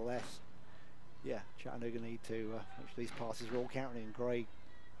 but nevertheless, Chattanooga need to make sure these passes are all counting, and Gray,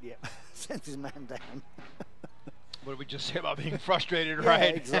 sends his man down. What did we just say about being frustrated,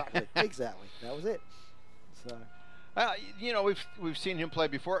 right? Exactly, exactly. That was it. So. You know, we've seen him play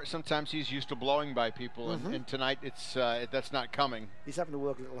before. Sometimes he's used to blowing by people, and tonight it's that's not coming. He's having to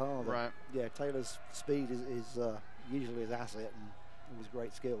work a little harder. Right. Yeah, Taylor's speed is usually his asset and his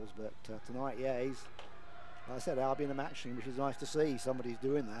great skills, but tonight, he's, like I said, Albion are matching, which is nice to see. Somebody's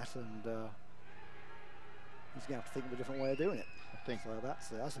doing that, and he's going to have to think of a different way of doing it. I think so.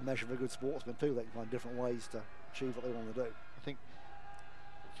 That's a measure of a good sportsman too. They can find different ways to achieve what they want to do. I think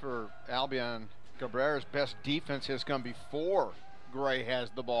for Albion, Cabrera's best defense has come before Gray has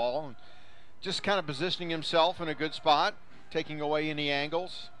the ball, and just kind of positioning himself in a good spot, taking away any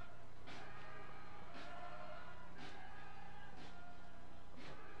angles.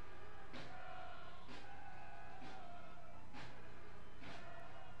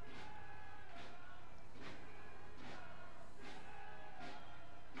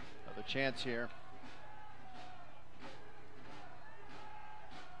 chance here.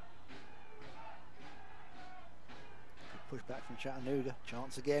 Push back from Chattanooga.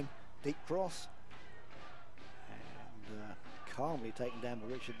 Chance again. Deep cross. And calmly taken down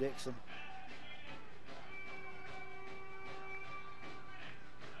by Richard Dixon.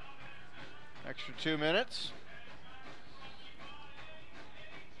 Extra 2 minutes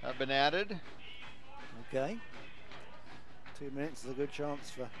have been added. Okay. 2 minutes is a good chance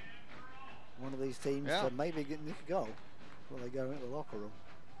for one of these teams to maybe nick a goal before they go into the locker room.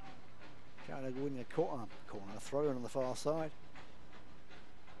 Chattanooga winning a corner throw in on the far side.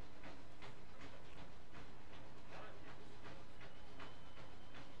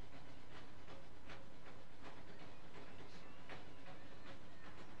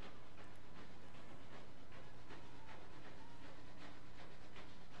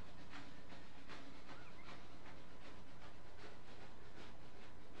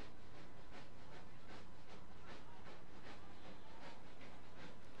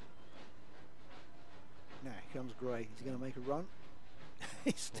 Comes Gray. He's going to make a run.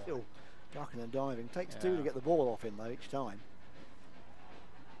 He's still ducking and diving. Takes two to get the ball off him though each time.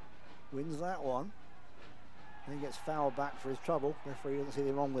 Wins that one. Then he gets fouled back for his trouble. Referee doesn't see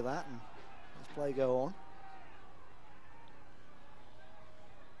anything wrong with that, and let's play go on.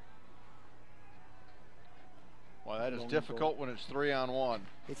 Well, that is difficult when it's 3-on-1.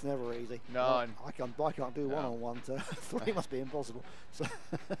 It's never easy. No, well, I can't do one-on-one. So three must be impossible. So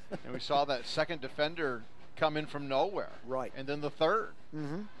and we saw that second defender come in from nowhere. Right. And then the third.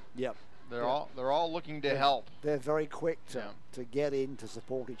 Mm-hmm. Yep. They're all looking to help. They're very quick to get in to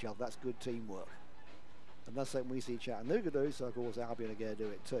support each other. That's good teamwork. And that's something we see Chattanooga do, so of course Albion are going to do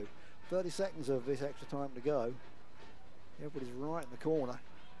it too. 30 seconds of this extra time to go. Everybody's right in the corner.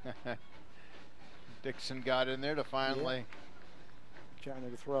 Dixon got in there to finally.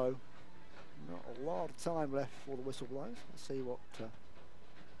 Chattanooga throw. Not a lot of time left before the whistle blows. Let's see what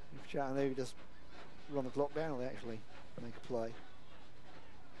if Chattanooga just run the clock down or they actually make a play.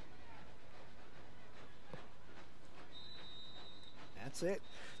 That's it.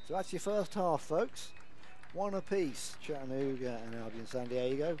 So that's your first half, folks. One apiece, Chattanooga and Albion San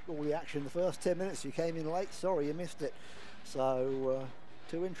Diego. All the action in the first 10 minutes. You came in late, sorry you missed it. So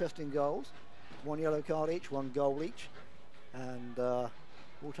two interesting goals. One yellow card each, one goal each. And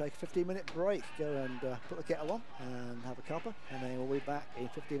we'll take a 15-minute break. Go and put the kettle on and have a cuppa. And then we'll be back in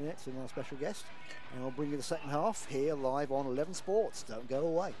 15 minutes with our special guest. And we'll bring you the second half here live on 11 Sports. Don't go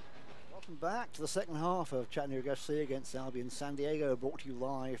away. Welcome back to the second half of Chattanooga FC against Albion San Diego, brought to you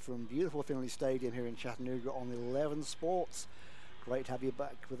live from beautiful Finley Stadium here in Chattanooga on 11 Sports. Great to have you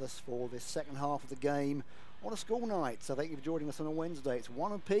back with us for this second half of the game on a school night. So thank you for joining us on a Wednesday. It's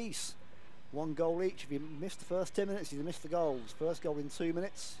one apiece, one goal each. If you missed the first 10 minutes, you missed the goals. First goal in 2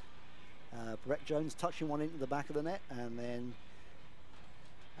 minutes. Brett Jones touching one into the back of the net, and then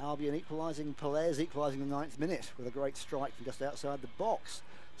Albion equalising, Pelez equalising the 9th minute with a great strike from just outside the box.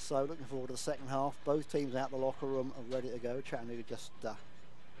 So looking forward to the second half. Both teams out the locker room are ready to go. Chattanooga just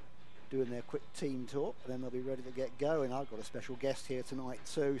doing their quick team talk, and then they'll be ready to get going. I've got a special guest here tonight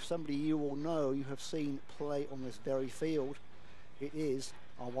too. Somebody you all know, you have seen play on this very field. It is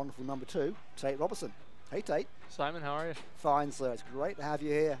our wonderful number 2, Tate Robertson. Hey Tate. Simon, how are you? Fine, sir. It's great to have you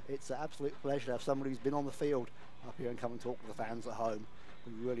here. It's an absolute pleasure to have somebody who's been on the field up here and come and talk to the fans at home.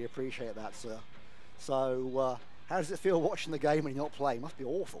 We really appreciate that, sir. So how does it feel watching the game when you're not playing? Must be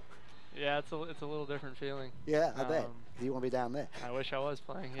awful. Yeah, it's a little different feeling. Yeah, I bet. You want to be down there. I wish I was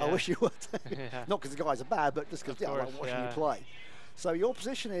playing. Yeah. I wish you would. Yeah. Not because the guys are bad, but just because I like watching you play. So your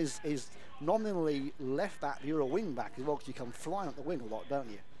position is nominally left back. You're a wing back as well, because you come flying up the wing a lot, don't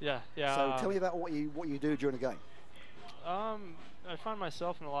you? Yeah, yeah. So tell me about what you do during the game. I find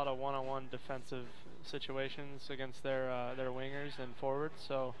myself in a lot of one-on-one defensive situations against their wingers and forwards.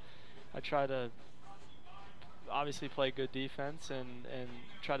 So I try to obviously play good defense and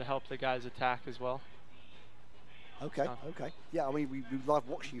try to help the guys attack as well. Okay, okay. Yeah, I mean, we love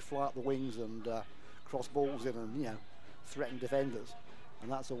watching you fly up the wings and cross balls in and, threaten defenders. And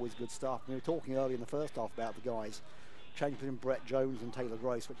that's always good stuff. We were talking earlier in the first half about the guys changing between Brett Jones and Taylor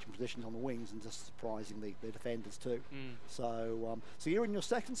Gray, switching positions on the wings and just surprising the defenders too. So you're in your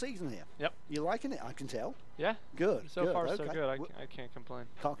second season here. Yep. You're liking it, I can tell. Yeah. Good. So far, so good. I can't complain.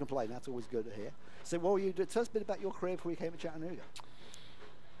 Can't complain. That's always good to hear. So what you do? Tell us a bit about your career before you came to Chattanooga.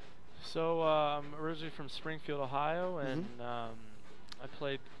 So I'm originally from Springfield, Ohio, and I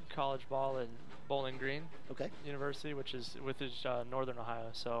played college ball at Bowling Green University, which is northern Ohio.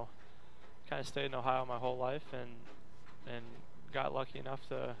 So kind of stayed in Ohio my whole life, and got lucky enough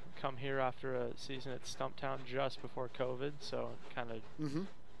to come here after a season at Stumptown just before COVID. So kind of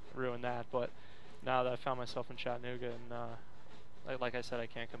ruin that. But now that I found myself in Chattanooga, and like I said, I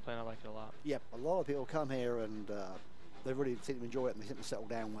can't complain. I like it a lot. Yep, a lot of people come here and they really seem to enjoy it, and they seem to settle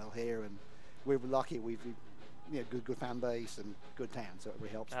down well here. And we're lucky. We've good fan base and good town, so it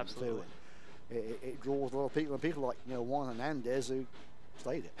really helps them too. And it draws a lot of people, and people like Juan Hernandez who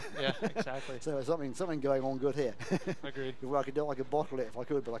stayed it. Yeah, exactly. So there's something going on good here. Agreed. I could bottle it if I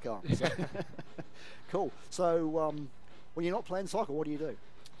could, but I can't. So. Cool. So when you're not playing soccer, what do you do?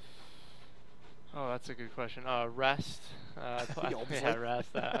 Oh, that's a good question. Rest. Yeah, rest.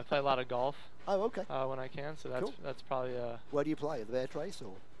 I play a lot of golf. Oh, okay. When I can, so that's cool. That's probably. Where do you play? At the Bear Trace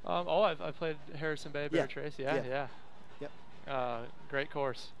or? I played Harrison Bay Bear Trace. Yeah. Yep. Great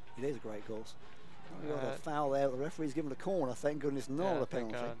course. It is a great course. We got a foul there. The referee's given a corner. Thank goodness, not a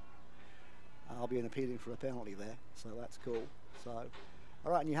penalty. Albion appealing for a penalty there, so that's cool. So,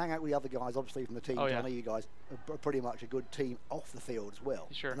 all right, and you hang out with the other guys, obviously from the team. I know you guys are pretty much a good team off the field as well.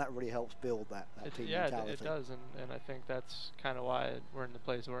 Sure. And that really helps build that team mentality. Yeah, it does, and I think that's kind of why we're in the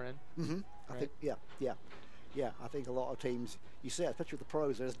place we're in. Mm-hmm. I think, yeah. I think a lot of teams, you see, especially with the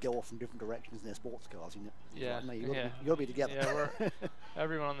pros, they just go off in different directions in their sports cars. Yeah. Like, no, you got to be together. Yeah,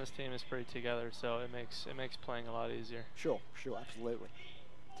 everyone on this team is pretty together, so it makes playing a lot easier. Sure, absolutely.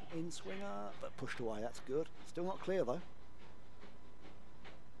 It's an in-swinger, but pushed away. That's good. Still not clear though.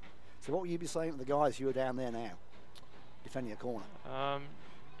 So what will you be saying to the guys who are down there now, defending a corner?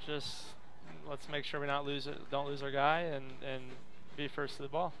 Just let's make sure we don't lose our guy and be first to the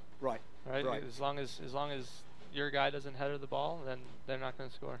ball. Right. As long as your guy doesn't header the ball, then they're not going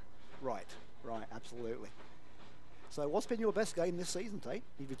to score. Right. Absolutely. So what's been your best game this season, Tate?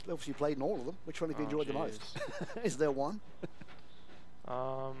 You've obviously played in all of them. Which one have you enjoyed the most? Is there one?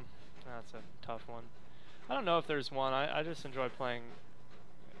 That's a tough one. I don't know if there's one. I just enjoy playing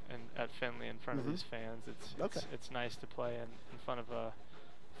at Finley in front of these fans. It's nice to play in front of a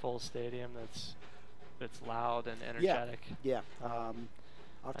full stadium that's loud and energetic. Yeah.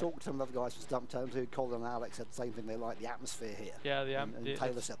 I've talked to some of the other guys from Stumptown too. Colin and Alex said the same thing. They like the atmosphere here. Yeah, and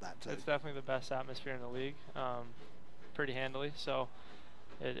Taylor said that too. It's definitely the best atmosphere in the league, pretty handily. So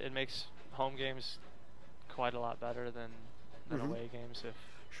it makes home games quite a lot better than away games.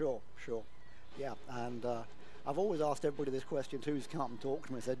 Sure. Yeah, and I've always asked everybody this question too, who's come up and talked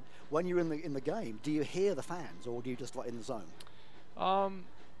to me. I said, when you're in the game, do you hear the fans or do you just like in the zone?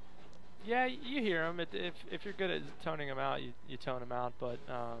 Yeah, you hear them. If you're good at toning them out, you tone them out. But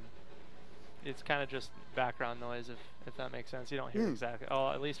it's kind of just background noise, if that makes sense. You don't hear exactly.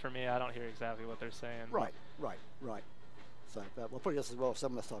 Oh, at least for me, I don't hear exactly what they're saying. Right. So, well, probably just as well.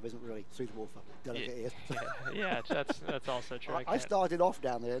 Some of the stuff isn't really suitable for delicate ears. Yeah, that's also true. I started off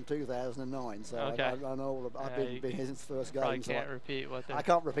down there in 2009, so I know I've been here since the first game. Probably can't repeat what I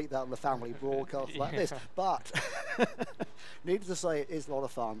can't repeat that on the family broadcast like this. But needless to say, it is a lot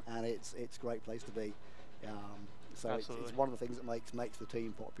of fun, and it's a great place to be. So it's one of the things that makes the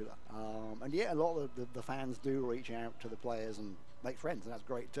team popular. And yeah, a lot of the fans do reach out to the players and make friends, and that's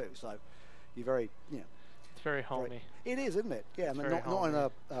great too. So you're very, it's very homey. It is, isn't it? Yeah, not in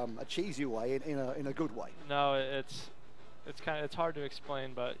a cheesy way, in a good way. No, it's hard to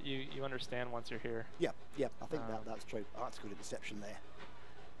explain, but you understand once you're here. Yeah. I think that's true. Oh, that's good interception there,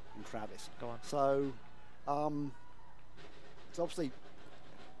 from Travis. Go on. So, it's obviously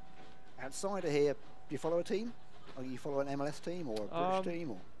outside of here. Do you follow a team? Or you follow an MLS team or a British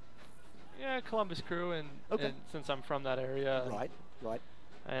team? Or? Yeah, Columbus Crew, and since I'm from that area. Right.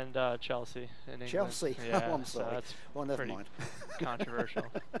 And Chelsea in England. Chelsea. Yeah, I'm sorry. So that's never mind. Controversial.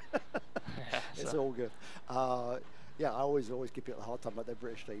 It's all good. I always give people a hard time about their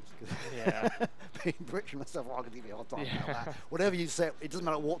British teams. Being British myself, I'll give you a hard time about that. Whatever you say, it doesn't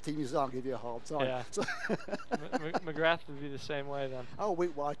matter what team you say, I'll give you a hard time. Yeah. So McGrath would be the same way then. Oh,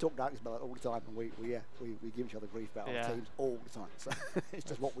 I talk to Alex about it all the time, and we give each other grief about our teams all the time. So it's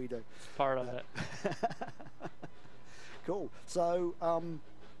just what we do. It's part of it. Cool. So,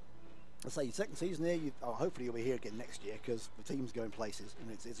 let's say your second season here. Hopefully you'll be here again next year because the team's going places,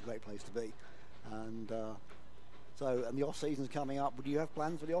 and it's a great place to be. And and the off season's coming up. Do you have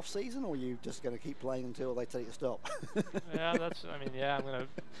plans for the off season, or are you just going to keep playing until they tell you to stop? I'm going to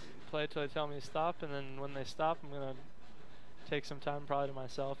play till they tell me to stop, and then when they stop, I'm going to take some time probably to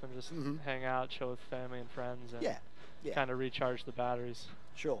myself and just hang out, chill with family and friends, and kind of recharge the batteries.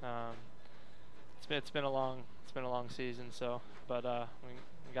 Sure. It's been a long season, but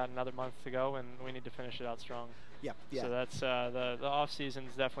we got another month to go, and we need to finish it out strong. Yeah. So that's the off season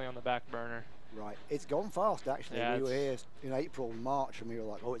is definitely on the back burner. Right. It's gone fast actually. Yeah, we were here in April and March, and we were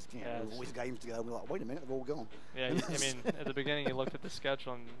like, there's always games to go. And we're like, wait a minute, they've all gone. Yeah. At the beginning you looked at the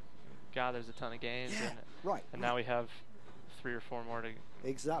schedule and God, there's a ton of games. Yeah. And now we have 3 or 4 more to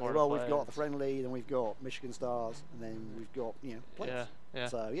exactly. More well, to we've play. got the friendly, then we've got Michigan Stars, and then we've got playoffs. Yeah.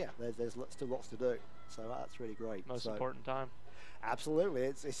 So yeah, there's still lots to do. So that's really great. Most important time.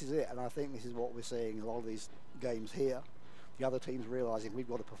 Absolutely, this is it, and I think this is what we're seeing in a lot of these games here. The other teams realizing we've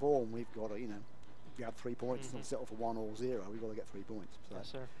got to perform, we've got to grab 3 points, not settle for 1 or 0. We've got to get 3 points. So, yes,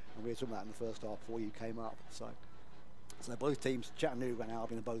 sir. And we were talking about in the first half before you came up. So both teams, Chattanooga and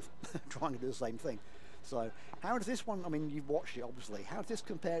Albion, are both trying to do the same thing. So how does this one? I mean, you've watched it obviously. How does this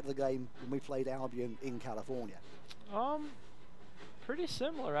compare to the game when we played Albion in California? Pretty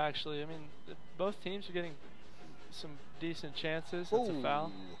similar actually. I mean, both teams are getting some decent chances. That's a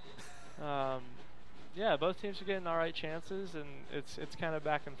foul. Yeah, both teams are getting all right chances, and it's kind of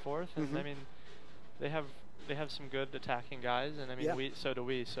back and forth. And I mean, they have some good attacking guys, and I mean, so do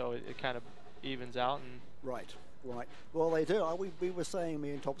we. So it kind of evens out. And right. Well, they do. We were saying, me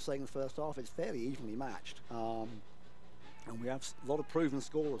and Top saying in the first half, it's fairly evenly matched, and we have a lot of proven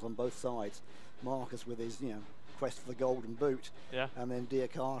scorers on both sides. Marcus with his quest for the golden boot, and then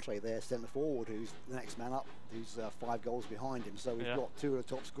Diacarte, their centre forward, who's the next man up, who's 5 goals behind him. So we've got 2 of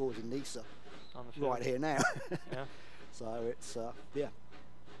the top scorers in Nisa right here now. So it's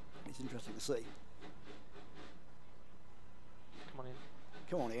it's interesting to see.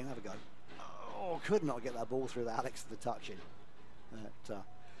 Come on, Ian, have a go. Oh, could not get that ball through Alex for the touching.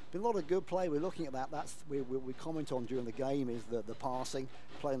 Been a lot of good play. We're looking at that. That's we comment on during the game is the passing,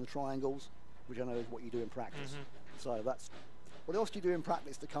 playing the triangles, which I know is what you do in practice. So that's what else do you do in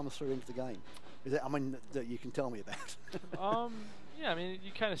practice that comes through into the game? Is it? I mean, that you can tell me about. Yeah, I mean,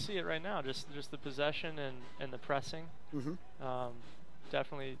 you kind of see it right now. Just the possession and the pressing.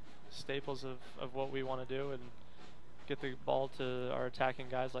 Definitely staples of what we want to do, and get the ball to our attacking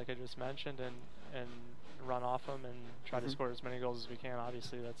guys, like I just mentioned, and run off them and try to score as many goals as we can.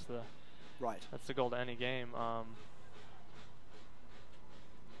 Obviously, that's the goal to any game. Come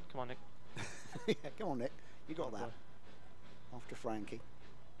on, Nick. Yeah, come on, Nick. You got that. After Frankie.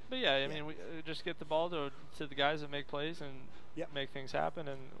 But yeah, I mean, we just get the ball to the guys that make plays and make things happen.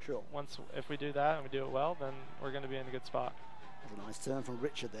 And if we do that and we do it well, then we're going to be in a good spot. That's a nice turn from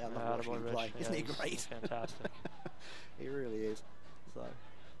Richard there. I love watching him play. Isn't he great? He's fantastic. He really is.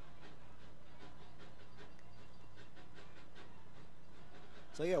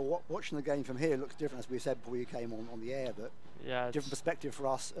 So yeah, watching the game from here looks different, as we said before you came on the air. But different perspective for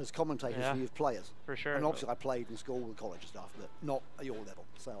us as commentators for youth players. For sure. And obviously I played in school and college and stuff, but not at your level.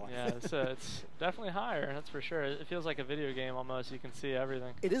 So it's definitely higher. That's for sure. It feels like a video game almost. You can see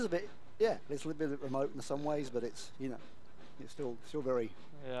everything. It is a bit, it's a little bit remote in some ways, but it's it's still very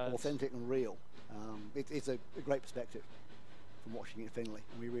authentic and real. It's a great perspective from watching it in Finley,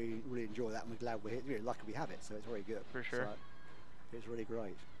 and we really enjoy that, and we're glad we're here. Really lucky we have it, so it's very good. For sure. So it's really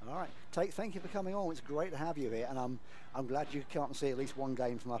great. All right, thank you for coming on. It's great to have you here, and I'm glad you come up and see at least one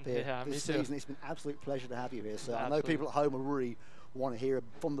game from up here this season. It's been an absolute pleasure to have you here. So I know people at home are really want to hear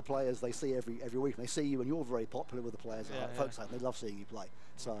from the players they see every week. And they see you, and you're very popular with the players. Folks, they love seeing you play.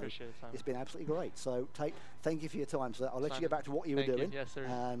 So it's been absolutely great. So thank you for your time, sir. I'll let you get back to what you were doing. Yes, sir.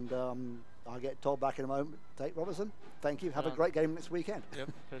 And I'll get Todd back in a moment. Tate Robertson, thank you. Have a great game next weekend. Yep,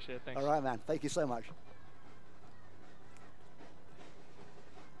 appreciate it. Thanks. All right, man. Thank you so much.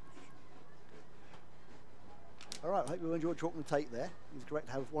 All right, I hope you enjoyed talking to Tate there. It's great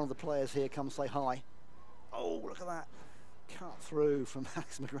to have one of the players here come say hi. Oh, look at that. Cut through from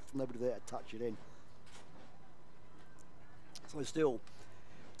Alex McGrath, nobody there to touch it in. So still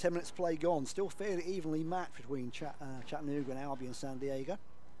 10 minutes play gone, still fairly evenly matched between Chattanooga and Albion San Diego.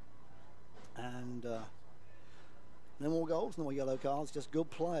 And no more goals, no more yellow cards, just good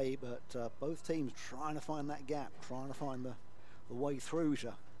play, but both teams trying to find that gap, trying to find the way through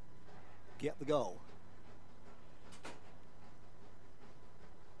to get the goal.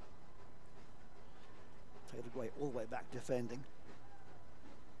 Take the all the way back defending.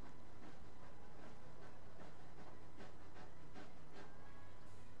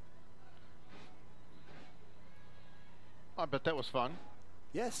 I bet that was fun.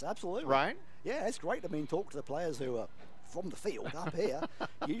 Yes, absolutely. Right? Yeah, it's great. I mean, talk to the players who are from the field up here.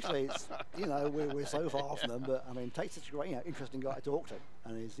 Usually it's, we're so far from them, but I mean, Tate's such a great, interesting guy to talk to,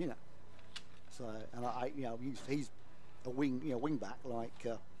 and he's, so, and he's a wing back like,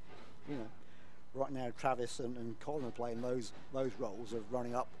 right now Travis and Colin are playing those roles of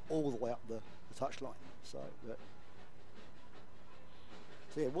running up all the way up the touchline. So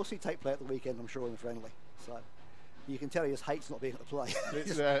yeah, we'll see Tate play at the weekend, I'm sure, in the friendly. So you can tell he just hates not being at the play.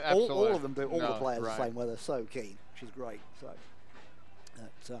 all of them do. All the players the same way. They're so keen, which is great.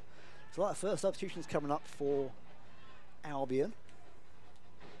 So that first substitution's coming up for Albion.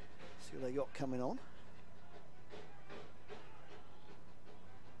 See what they got coming on.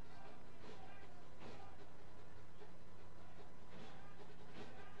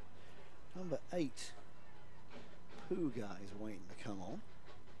 Number 8, Puga is waiting to come on.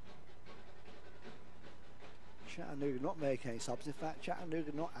 Chattanooga not making any subs. In fact,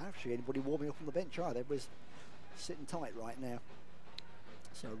 Chattanooga not actually anybody warming up on the bench either. Everybody's sitting tight right now.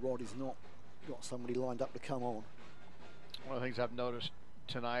 So Rod has not got somebody lined up to come on. One of the things I've noticed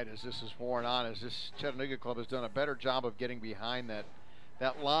tonight as this is worn on is this Chattanooga club has done a better job of getting behind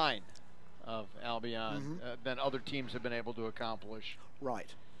that line of Albion than other teams have been able to accomplish.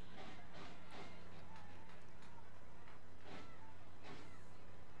 Right.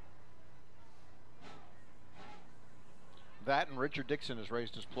 That and Richard Dixon has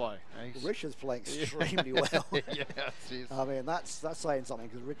raised his play. Richard's playing extremely well. Yes, I mean, that's saying something,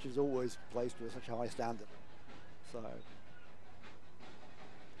 because Richard's always plays to such a high standard. So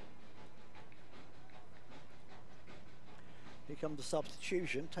here comes the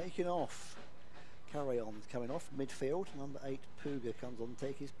substitution, taking off. Carry on coming off midfield. Number 8, Puga, comes on to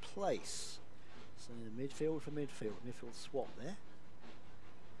take his place. So midfield for midfield. Midfield swap there.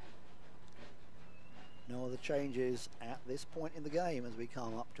 No other changes at this point in the game as we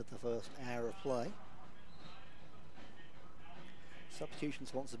come up to the first hour of play. Substitution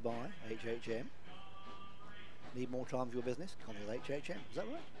sponsored by HHM. Need more time for your business? Contact HHM. Is that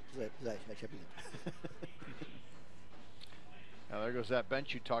right? Is that HHM? Now there goes that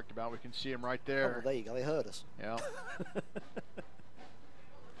bench you talked about. We can see him right there. Oh, well, there you go. They heard us. Yeah.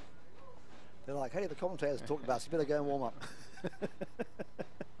 They're like, hey, the commentators are talking about us. You better go and warm up.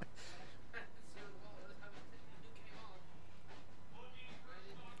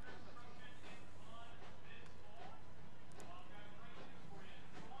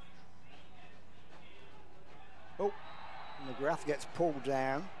 Oh, McGrath gets pulled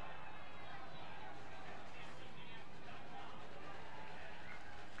down.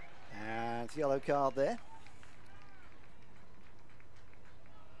 And yellow card there.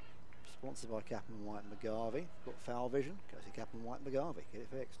 Sponsored by Captain White and McGarvey. Got foul vision. Goes to Captain White and McGarvey. Get it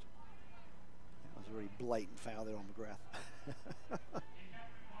fixed. That was a really blatant foul there on McGrath.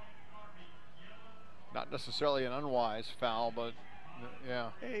 Not necessarily an unwise foul, but yeah.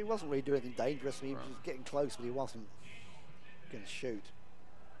 He wasn't really doing anything dangerous. He was getting close, but he wasn't going to shoot.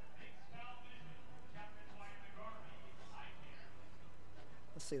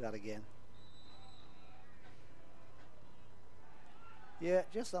 Let's see that again. Yeah,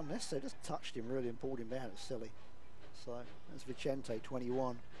 just unnecessary. Just touched him really and pulled him down. It's silly. So that's Vicente,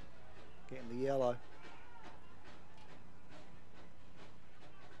 21, getting the yellow.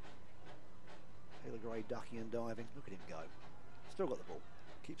 Taylor Gray ducking and diving. Look at him go. Still got the ball.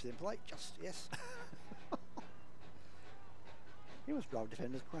 Keeps it in play. Just, yes. He must drive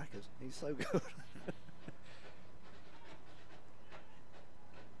defenders crackers. He's so good.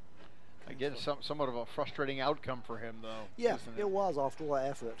 Again, somewhat of a frustrating outcome for him, though. Yeah, it was after all that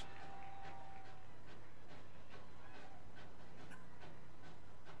effort.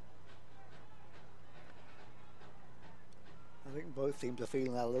 I think both teams are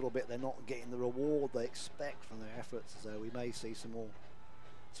feeling that a little bit. They're not getting the reward they expect from their efforts, so we may see some more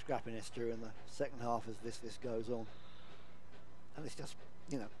scrappiness during the second half as this goes on. And it's just,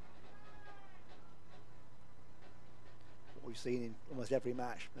 you know, what we've seen in almost every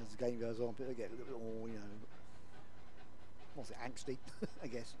match as the game goes on. People get a little bit more, you know, what's it, angsty, I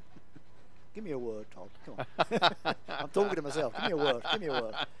guess. Give me a word, Todd. Come on. I'm talking to myself. Give me a word. Give me a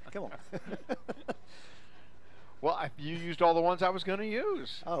word. Come on. Well, you used all the ones I was going to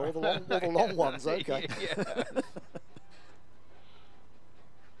use. Oh, all the long ones. Okay. Yeah.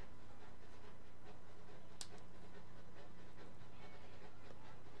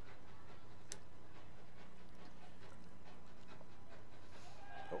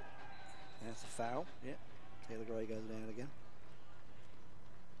 Oh, that's a foul. Yeah. Taylor Gray goes down again.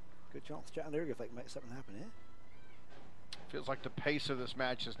 Good chance for Chattanooga if they can make something happen here. Feels like the pace of this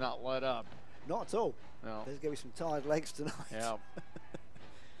match has not let up. Not at all. No. There's going to be some tired legs tonight. Yeah.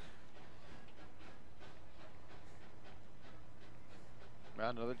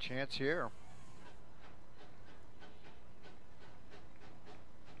 Another chance here.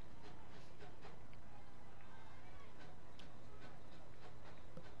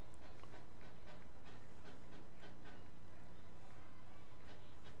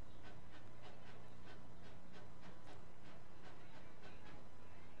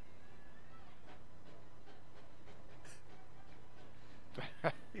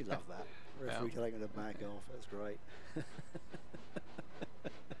 You love that. Referee taking the back off. That's great.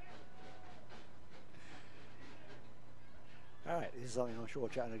 All right, this is something I'm sure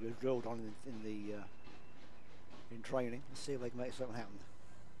Chattanooga has drilled on in training. Let's see if they can make something happen.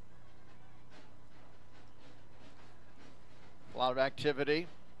 A lot of activity.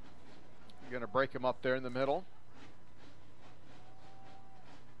 going to break him up there in the middle.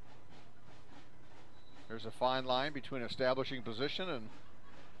 There's a fine line between establishing position and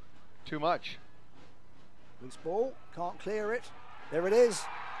too much. Loose ball, can't clear it. There it is.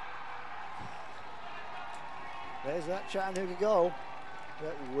 There's that Chattanooga goal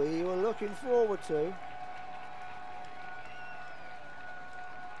that we were looking forward to.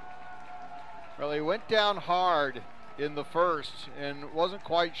 Well, he went down hard in the first and wasn't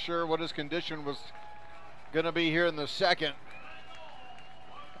quite sure what his condition was going to be here in the second.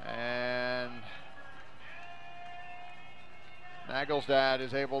 And Nagelstad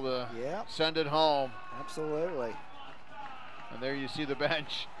is able to send it home. Absolutely. And there you see the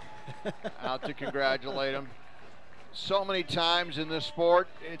bench out to congratulate him. So many times in this sport,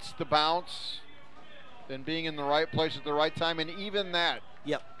 it's the bounce and being in the right place at the right time, and even that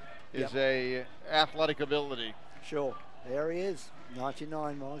is a athletic ability. Sure. There he is,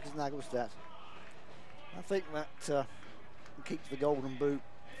 99, Marcus Nagelstad. I think that keeps the golden boot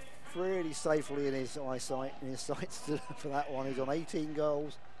pretty safely in his eyesight, in his sights for that one. He's on 18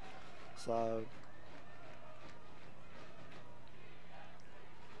 goals, so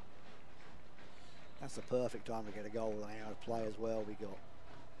that's the perfect time to get a goal running out of play as well. We got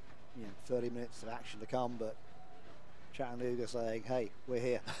 30 minutes of action to come, but Chattanooga saying, "Hey, we're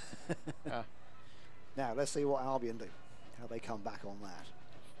here." Now let's see what Albion do, how they come back on that.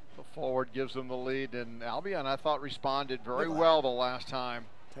 The forward gives them the lead, and Albion, I thought, responded very well the last time.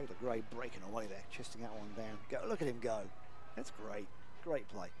 Taylor Gray breaking away there, chesting that one down. Look at him go. That's great. Great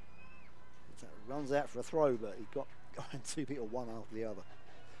play. Runs out for a throw, but he got two people, one after the other.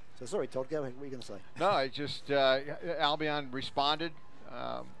 So sorry, Todd, go ahead. What are you going to say? No, I just, Albion responded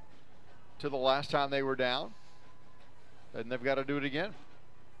to the last time they were down, and they've got to do it again.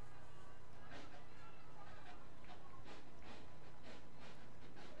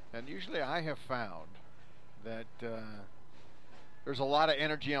 And usually I have found that there's a lot of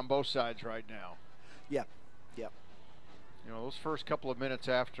energy on both sides right now. Yeah. Those first couple of minutes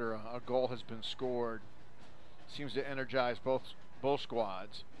after a goal has been scored seems to energize both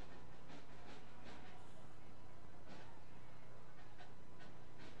squads.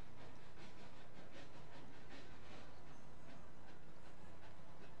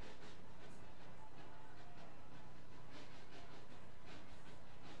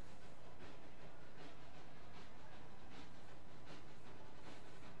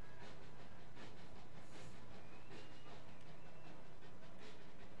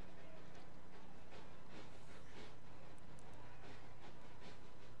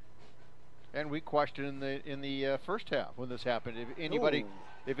 And we questioned in the first half when this happened if anybody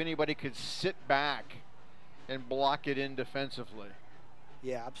could sit back and block it in defensively.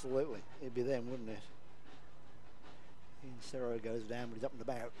 Yeah, absolutely. It'd be them, wouldn't it? Cerro goes down, but he's up and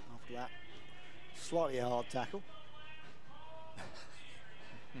about after that. Slightly a hard tackle.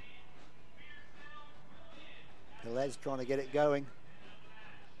 Pelez trying to get it going.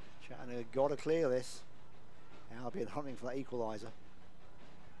 Chattanooga got to clear this. Albion hunting for that equaliser.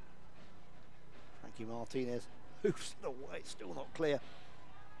 Frankie Martinez hoofs it away, still not clear.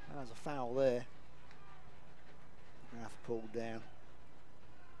 There's a foul there. Graf pulled down.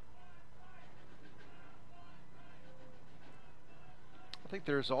 I think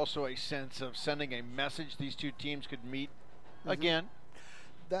there's also a sense of sending a message these two teams could meet again.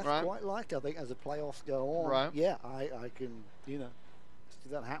 That's quite likely, I think, as the playoffs go on. Right. Yeah, I can, see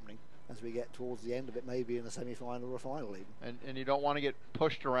that happening as we get towards the end of it, maybe in a semi-final or a final even. And you don't want to get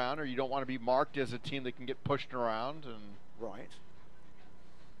pushed around, or you don't want to be marked as a team that can get pushed around. And right.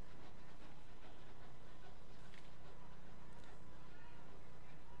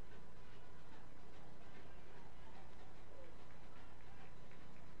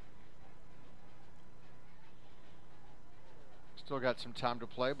 Still got some time to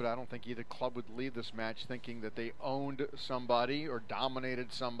play, but I don't think either club would leave this match thinking that they owned somebody or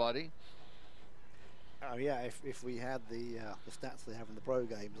dominated somebody. Oh yeah, if we had the stats they have in the pro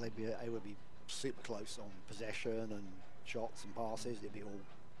games, they would be super close on possession and shots and passes. It'd be all,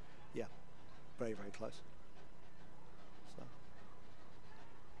 very, very close. So.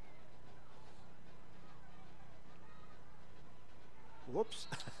 Whoops.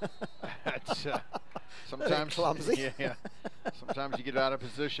 That's sometimes clumsy. Yeah. Sometimes you get out of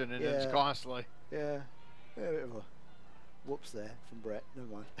position and it's costly. Yeah. A bit of a whoops there from Brett. Never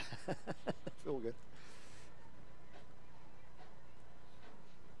mind. It's all good.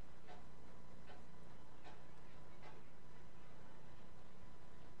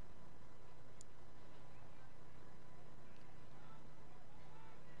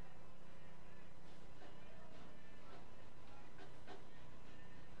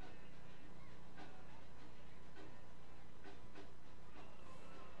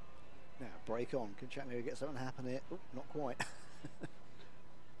 break on. Can Chattanooga get something happen here? Oh, not quite.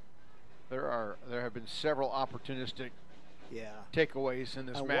 There have been several opportunistic takeaways in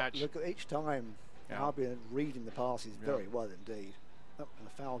this match. Look at each time. Albion reading the passes very well indeed. Oh, and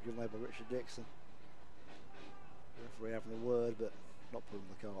a foul given over by Richard Dixon. The referee having a word, but not pulling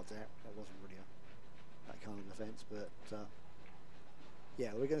the cards out. That wasn't really that kind of offence, but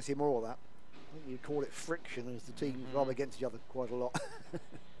yeah, we're going to see more of that. I think you'd call it friction as the teams rub against each other quite a lot.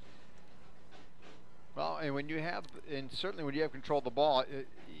 Well, and when you have, and certainly when you have control of the ball,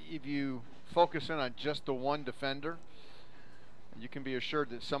 if you focus in on just the one defender, you can be assured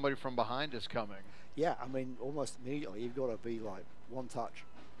that somebody from behind is coming. Yeah, I mean, almost immediately you've got to be like one touch.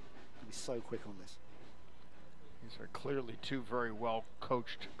 Be so quick on this. These are clearly two very well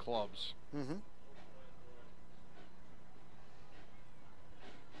coached clubs.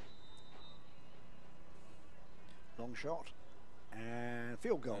 Long shot and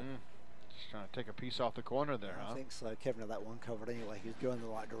field goal. Just trying to take a piece off the corner there, I think so. Kevin had that one covered anyway. He was going the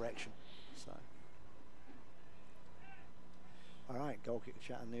right direction. So, all right, goal kick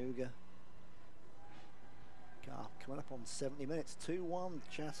Chattanooga. Coming up on 70 minutes, 2-1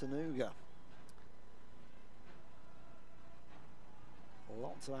 Chattanooga.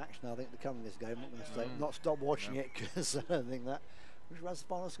 Lots of action, I think, to come in this game. I'm not going to say, not stop watching it because I don't think that which was the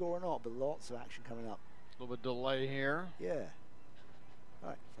final score or not, but lots of action coming up. A little bit of delay here. Yeah. All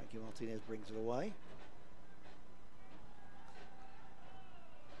right, Frankie Martinez brings it away.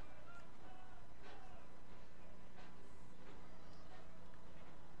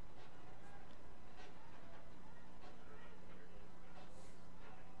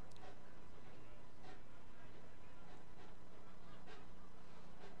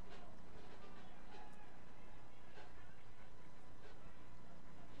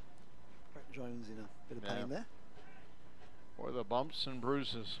 Jones in a bit of pain there. Or the bumps and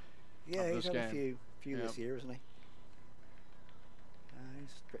bruises. Yeah, of he's this had game. a few this year, isn't he? He's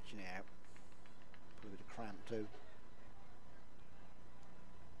stretching it out. Put a bit of cramp too.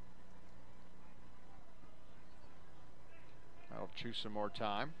 That'll chew some more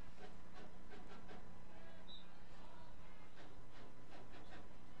time.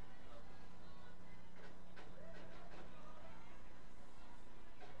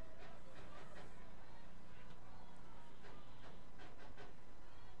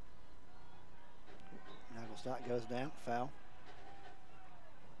 That goes down, foul.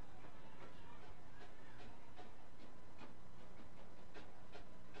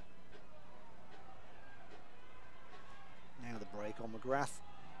 Now the break on McGrath.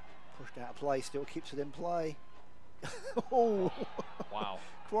 Pushed out of play, still keeps it in play. Oh, wow.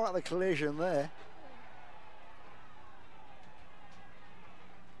 Quite the collision there.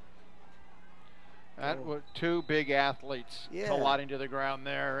 That was two big athletes colliding to the ground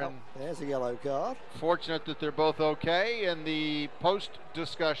there. And there's a yellow card. Fortunate that they're both okay, and the post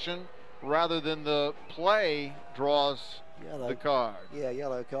discussion, rather than the play, draws the card. Yeah,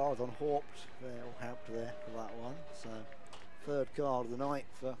 yellow card on Haupt there, or Haupt there for that one. So, third card of the night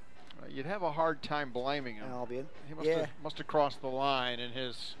for. You'd have a hard time blaming him. Albion. He must have crossed the line in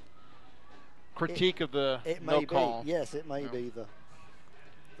his critique of the no call. Yes, it may be the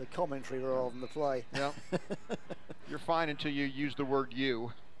commentary rather than the play. Yeah. You're fine until you use the word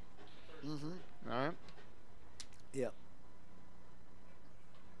you. All right. Yep.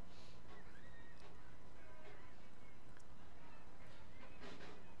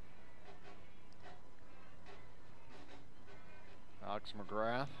 Alex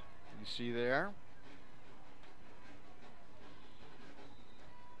McGrath, you see there.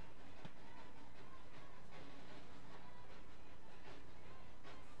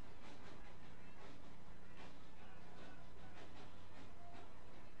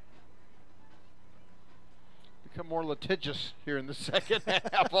 Become more litigious here in the second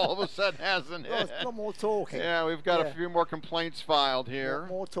half all of a sudden, hasn't it? Well, it's got more talking. Yeah, we've got a few more complaints filed here.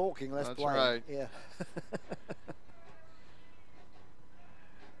 More talking, less playing. That's right. Yeah.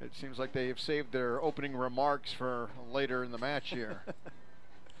 It seems like they have saved their opening remarks for later in the match here.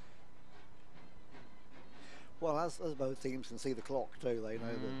 Well, as both teams can see the clock too, they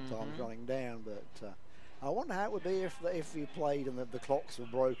know that time's running down. But I wonder how it would be if you played and the clocks were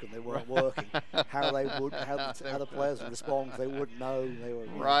broken, they weren't working. How the players would respond? They wouldn't know they were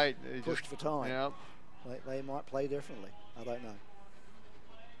pushed for time. Yep. They might play differently. I don't know.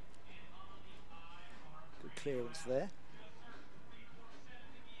 Good clearance there.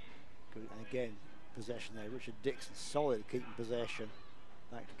 Good, and again, possession there. Richard Dixon solid keeping possession.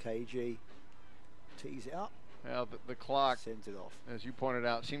 Back to KG. Tees it up. Well, the clock, sends it off. as you pointed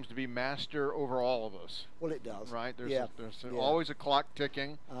out, seems to be master over all of us. Well, it does. Right? There's, yeah. there's always a clock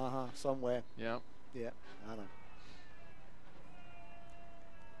ticking. Somewhere. Yeah. Yeah, I know.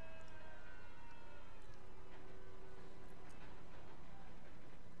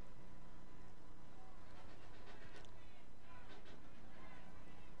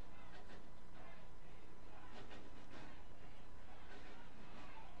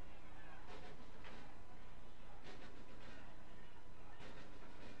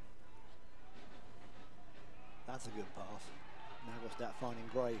 That's a good pass. Now what's that finding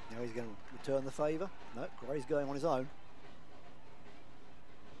Gray? Now he's going to return the favour. No, Gray's going on his own.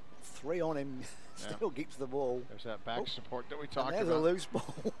 3 on him. Still keeps the ball. There's that back support that we talked about. There's a loose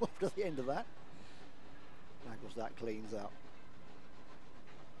ball after the end of that. Now of course that cleans up.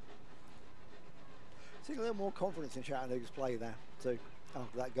 See a little more confidence in Chattanooga's play there too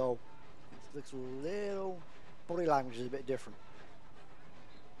after that goal. It looks a little, body language is a bit different.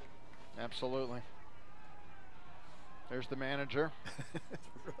 Absolutely. There's the manager.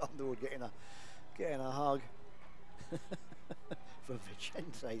 Underwood getting a hug for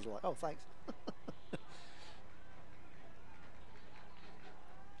Vicente. He's like, oh, thanks. And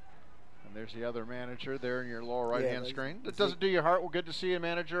there's the other manager there in your lower right-hand screen. It does it do your heart well good to see a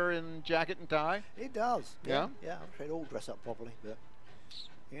manager in jacket and tie? It does. Yeah? Yeah, I'm sure they'd all dress up properly, but,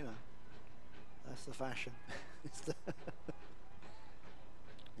 you know, that's the fashion.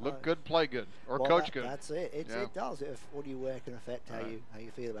 Look good, play good, or well, coach good. That's it. It does. What you wear can affect how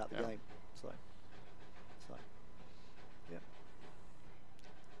you feel about the game. So yeah.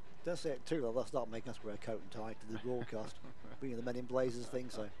 Does say it too. They'll start making us wear a coat and tie to the broadcast. Being the Men in Blazers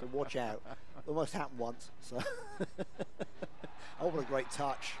thing, so watch out. Almost happened once. So oh, what a great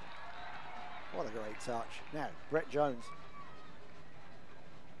touch! What a great touch. Now Brett Jones.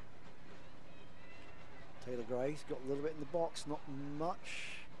 Taylor Gray's got a little bit in the box, not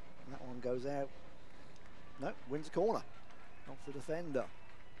much. That one goes out. No, wins the corner. Off the defender.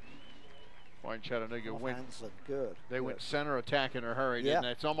 Boy, Chattanooga went. Hanson. Good. They went center attack in a hurry, didn't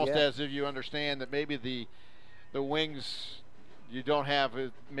they? It's almost as if you understand that maybe the wings, you don't have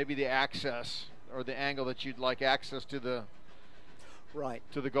maybe the access or the angle that you'd like access to the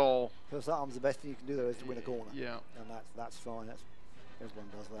to the goal. Because sometimes the best thing you can do there is to win a corner. Yeah. And that's fine. Everyone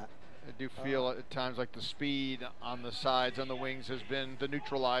does that. I do feel at times like the speed on the sides, on the wings, has been the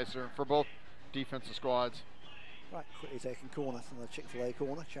neutralizer for both defensive squads. Right, quickly taking corner from the Chick-fil-A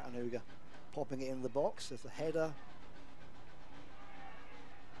corner. Chattanooga popping it in the box. There's the header.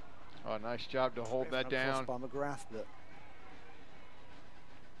 Oh, nice job to hold that down. By McGrath, but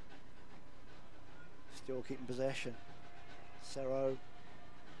still keeping possession. Cerro.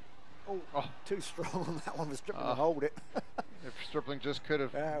 Oh, too strong on that one for Stripling to hold it. If Stripling just could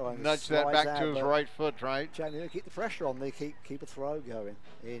have nudged that that back to his right foot, right? Chattanooga keep the pressure on. They keep a throw going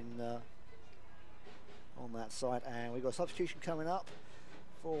in on that side, and we've got a substitution coming up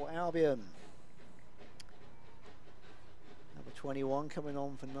for Albion. Number 21 coming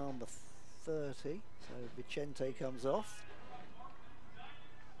on for number 30. So Vicente comes off.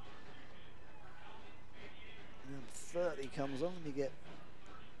 Number 30 comes on. We get.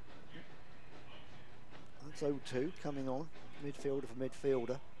 That's 0-2 coming on, midfielder for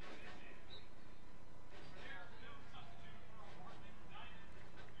midfielder.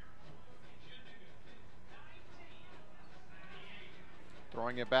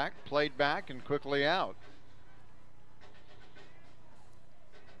 Throwing it back, played back, and quickly out.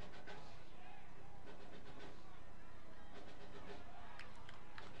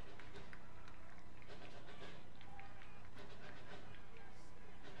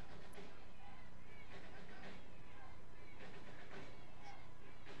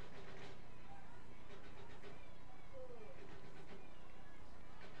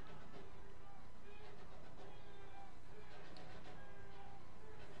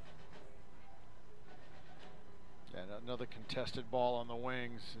 Another contested ball on the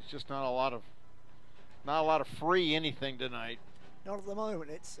wings. It's just not a lot of free anything tonight. Not at the moment.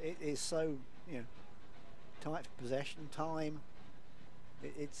 It is so tight possession time.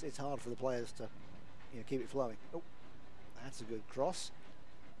 It's hard for the players to keep it flowing. Oh, that's a good cross.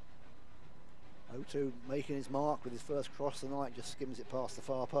 0-2 making his mark with his first cross tonight. Just skims it past the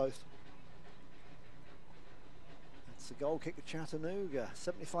far post. It's a goal kick to Chattanooga.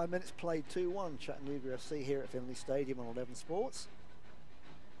 75 minutes played, 2-1 Chattanooga FC here at Finley Stadium on 11 Sports.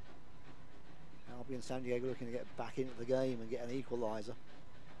 Albion San Diego looking to get back into the game and get an equaliser.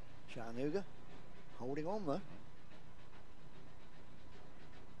 Chattanooga holding on though.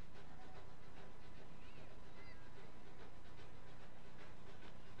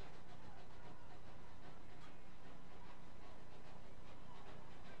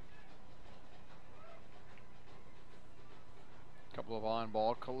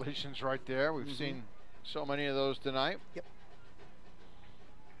 on-ball collisions right there. We've seen so many of those tonight. Yep.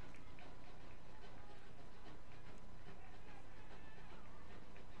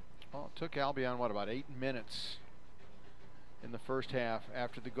 Well, it took Albion, what, about 8 minutes in the first half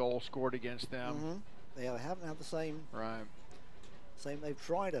after the goal scored against them. Yeah, they haven't had the same. Right. Same. They've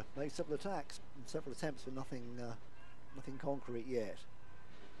tried to make several attacks and several attempts, but nothing concrete yet.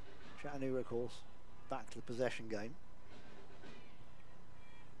 Chattanooga, of course, back to the possession game.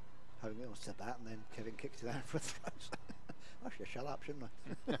 Hoping they almost said that, and then Kevin kicked it out for a throw. I should shut up, shouldn't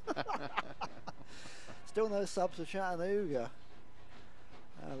I? Still no subs for Chattanooga.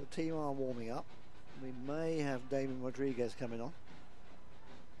 The team are warming up. We may have Damon Rodriguez coming on.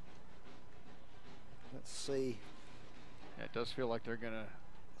 Let's see. Yeah, it does feel like they're gonna.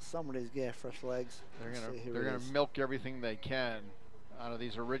 Somebody's fresh legs. They're gonna milk everything they can out of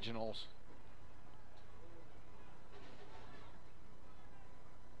these originals.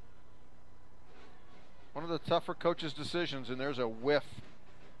 One of the tougher coaches' decisions, and there's a whiff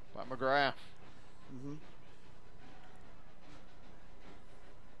by McGrath.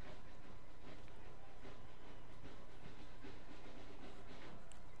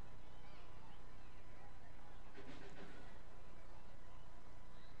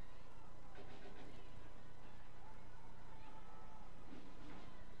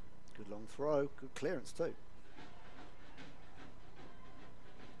 Good long throw, good clearance too.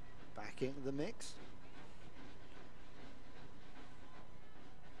 Back into the mix.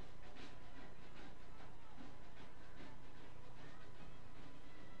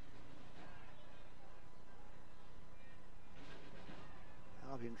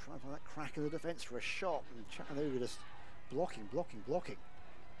 Albion trying to find that crack in the defence for a shot, and Chattanooga just blocking. Getting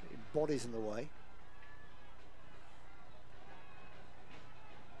bodies in the way.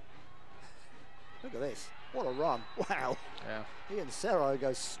 Look at this. What a run. Wow. Yeah. He and Cerro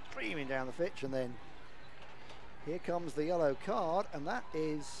go streaming down the pitch, and then here comes the yellow card, and that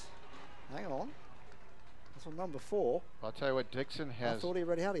is, hang on, that's on number 4. I'll tell you what, Dixon has. I thought he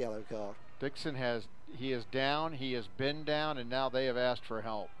already had a yellow card. Dixon has, he is down, he has been down, and now they have asked for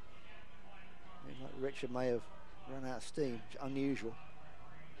help. Like Richard may have run out of steam, which is unusual.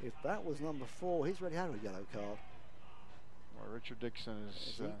 If that was number 4, he's already had a yellow card. Well, Richard Dixon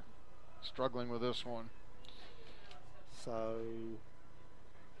is struggling with this one. So,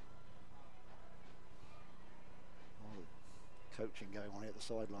 coaching going on here at the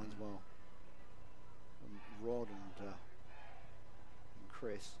sidelines as well. And Rod and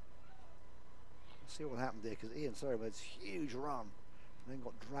Chris. Let's see what happened there, because Ian Cerro made this huge run and then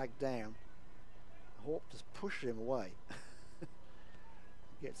got dragged down. Hawk just pushed him away.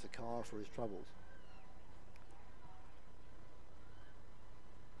 Gets the card for his troubles.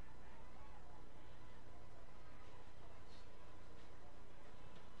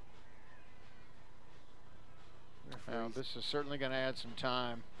 Now, this is certainly going to add some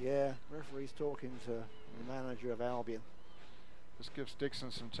time. Yeah, referee's talking to the manager of Albion. This gives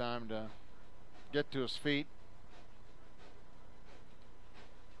Dixon some time to get to his feet.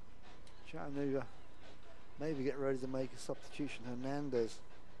 Chattanooga maybe get ready to make a substitution. Hernandez,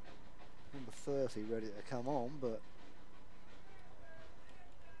 number 30, ready to come on, but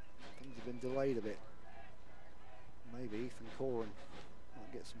things have been delayed a bit. Maybe Ethan Corin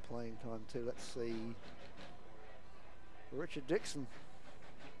might get some playing time too. Let's see. Richard Dixon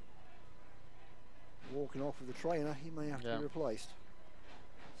walking off with the trainer. He may have to be replaced.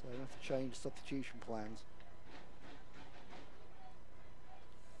 So they have to change substitution plans.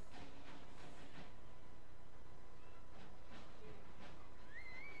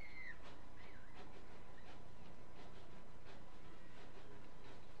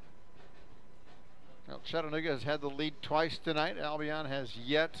 Well, Chattanooga has had the lead twice tonight. Albion has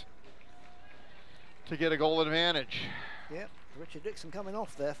yet to get a goal advantage. Yep, Richard Dixon coming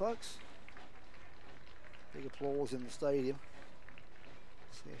off there, folks. Big applause in the stadium.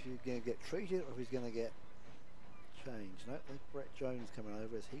 See if he's going to get treated or if he's going to get changed. No, there's Brett Jones coming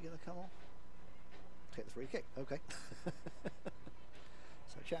over. Is he going to come off? Take the free kick. Okay.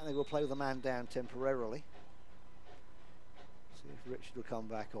 So Chattanooga will play with the man down temporarily. See if Richard will come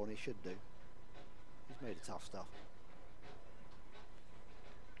back on. He should do. He's made it tough stuff.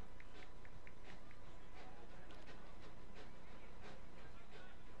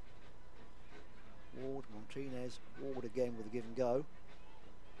 Ward, Martinez, Ward again with a give and go.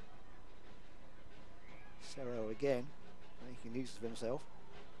 Cerro again, making use of himself.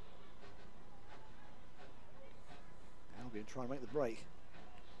 Albion trying to make the break.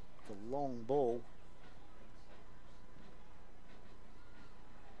 It's a long ball.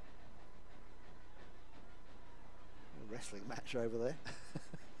 The wrestling match over there.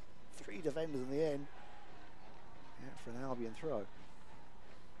 3 defenders in the end. Out for an Albion throw.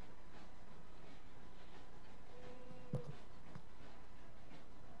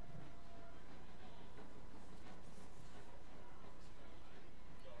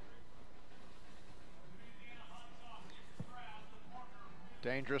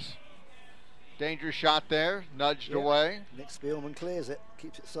 Dangerous shot there, nudged away. Nick Spielman clears it,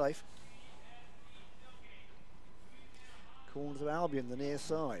 keeps it safe. Corner to Albion, the near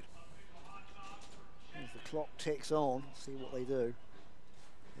side. As the clock ticks on, see what they do.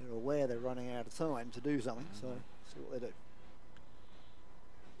 They're aware they're running out of time to do something, so see what they do.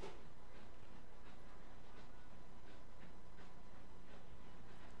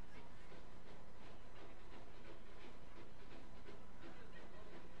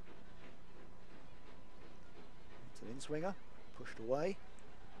 It's an in-swinger, pushed away.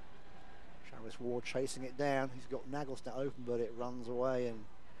 Travis Ward chasing it down. He's got Nagelstadt open, but it runs away and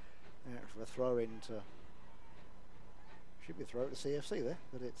out for a throw into. Should be a throw to CFC there,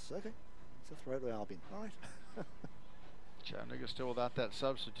 but it's okay. It's a throw to Albion. All right. Chattanooga still without that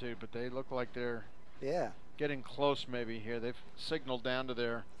substitute, but they look like they're getting close maybe here. They've signaled down to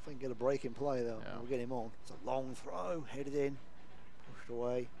their. If they can get a break in play, though, we'll get him on. It's a long throw, headed in, pushed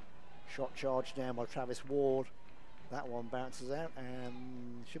away. Shot charged down by Travis Ward. That one bounces out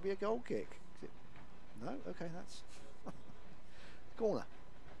and should be a goal kick. No? Okay, that's corner.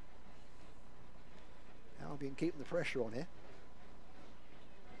 Albion keeping the pressure on here.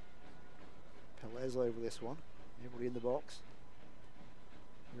 Pelez over this one. Everybody in the box.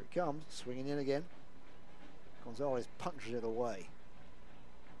 Here it comes, swinging in again. Gonzalez punches it away.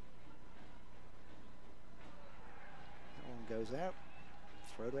 That one goes out.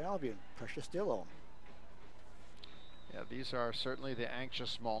 Throw to Albion. Pressure still on. Yeah, these are certainly the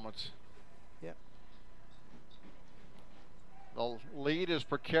anxious moments. Yep. The lead is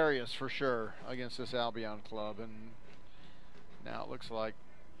precarious for sure against this Albion club, and now it looks like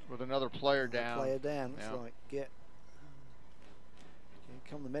with another player down. Looks like here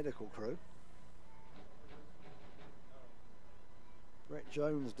come the medical crew. Brett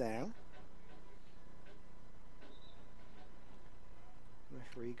Jones down.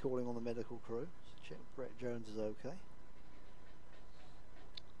 Referee calling on the medical crew. Check Brett Jones is okay.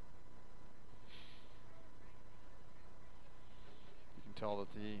 Tell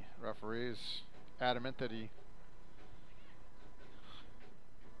that the referee is adamant that he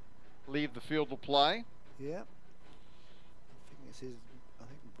leave the field of play. Yeah. I think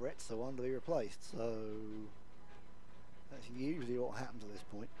Brett's the one to be replaced, so that's usually what happens at this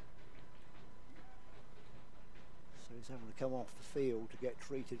point. So he's having to come off the field to get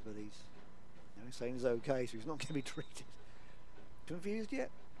treated, but he's saying he's okay, so he's not going to be treated. Confused yet?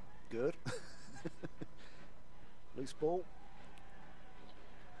 Good. Loose ball.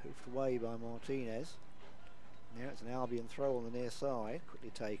 Hoofed away by Martinez. Now it's an Albion throw on the near side,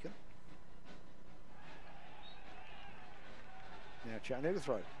 quickly taken. Now Chattanooga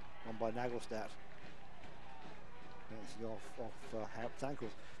throw, on by Nagelstadt. It's off Haupt's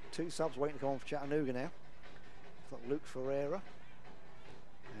ankles. 2 subs waiting to come on for Chattanooga now. It's got Luke Ferreira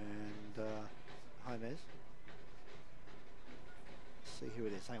and Jaimez. Let's see who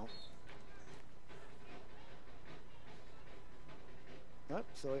it is, hang on. Nope,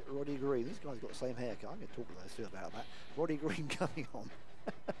 sorry, Roddy Green. This guy's got the same haircut. I'm going to talk to those two about that. Roddy Green coming on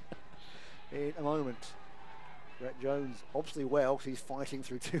in a moment. Brett Jones, obviously well, because he's fighting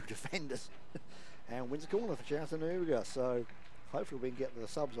through 2 defenders. And wins a corner for Chattanooga. So hopefully we can get the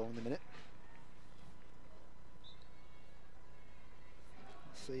subs on in a minute.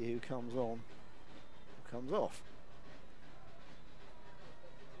 Let's see who comes on, who comes off.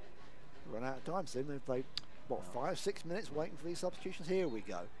 Run out of time soon. They've played, what, 5-6 minutes waiting for these substitutions? Here we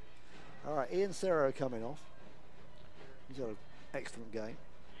go. All right, Ian Serro coming off. He's got an excellent game.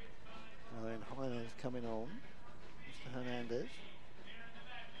 And then Jaime coming on. Mr. Hernandez.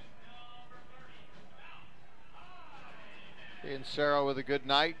 Ian Serro with a good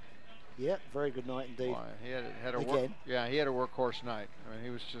night. Yep, very good night indeed. Well, he had a he had a workhorse night. I mean, he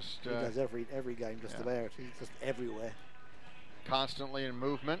was just. He does every game just about. He's just everywhere. Constantly in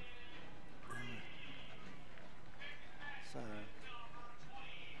movement.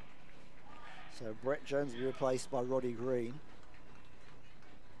 So Brett Jones will be replaced by Roddy Green.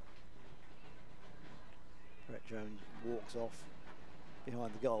 Brett Jones walks off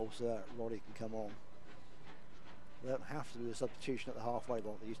behind the goal so that Roddy can come on. They don't have to do a substitution at the halfway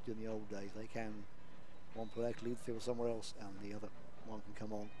line they used to do in the old days. They can, one player can leave the field somewhere else and the other one can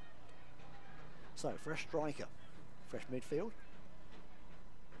come on. So fresh striker, fresh midfield.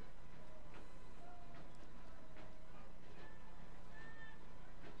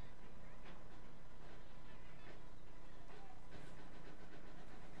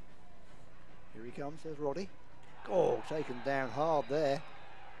 he comes. There's Roddy. Oh, taken down hard there.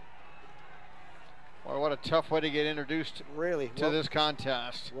 Boy, what a tough way to get introduced to this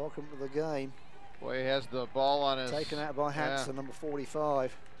contest. Welcome to the game. Boy, he has the ball on his... Taken out by Hansen, number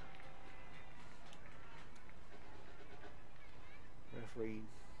 45. Referee.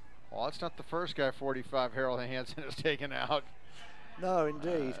 Well, that's not the first guy 45 Harold Hansen has taken out. No,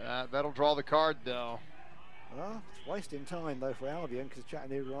 indeed. That'll draw the card, though. Well, it's wasting time, though, for Albion, because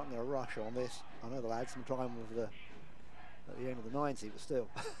Chattanooga aren't in a rush on this. I know they'll add some time with at the end of the 90, but still.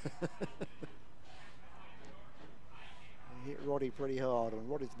 He hit Roddy pretty hard, and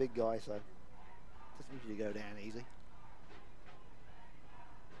Roddy's a big guy, so doesn't usually go down easy.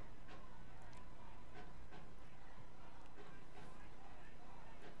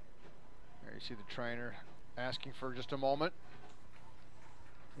 There you see the trainer asking for just a moment.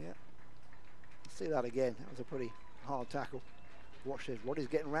 Yeah. See that again. That was a pretty hard tackle. Watch this. Roddy's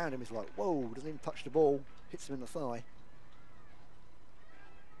getting around him. He's like, whoa, doesn't even touch the ball. Hits him in the thigh.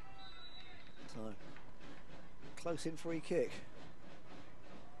 So, close in free kick.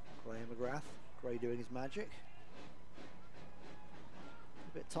 Gray and McGrath. Gray doing his magic.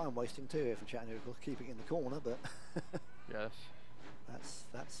 A bit time wasting too here for Chattanooga, keeping it in the corner, but yes,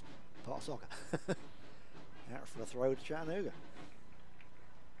 that's part of soccer. Out for the throw to Chattanooga.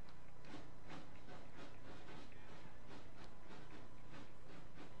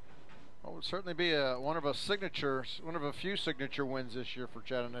 Well, it would certainly be one of a few signature wins this year for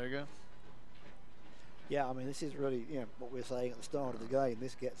Chattanooga. Yeah, I mean, this is really, what we were saying at the start of the game.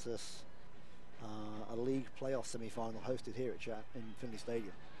 This gets us a league playoff semi-final hosted here in Finley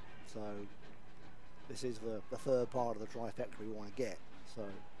Stadium. So this is the third part of the trifecta we want to get. So,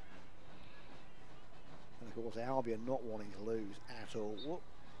 and of course, Albion not wanting to lose at all. Whoop,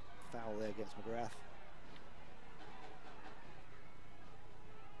 foul there against McGrath.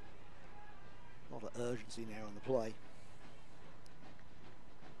 A lot of urgency now in the play.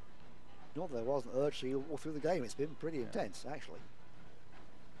 Not that there wasn't urgency all through the game. It's been pretty intense, actually.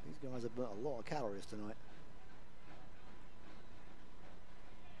 These guys have burnt a lot of calories tonight.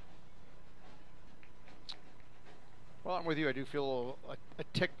 Well, I'm with you. I do feel a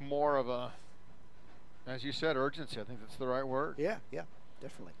tick more of a, as you said, urgency. I think that's the right word. Yeah,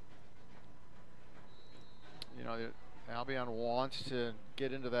 definitely. You know, Albion wants to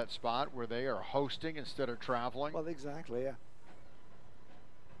get into that spot where they are hosting instead of traveling. Well, exactly, yeah.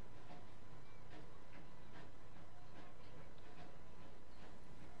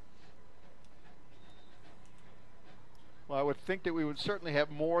 Well, I would think that we would certainly have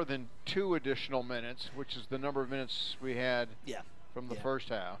more than 2 additional minutes, which is the number of minutes we had from the first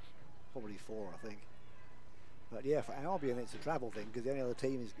half. Probably 4, I think. But yeah, for Albion, it's a travel thing because the only other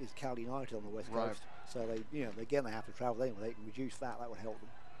team is Cal United on the West Coast. So they, again, they have to travel anyway. They can reduce that would help them.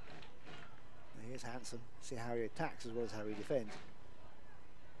 And here's Hansen. See how he attacks as well as how he defends.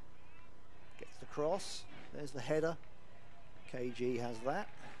 Gets the cross. There's the header. KG has that.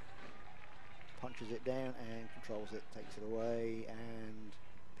 Punches it down and controls it, takes it away and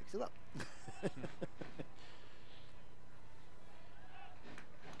picks it up.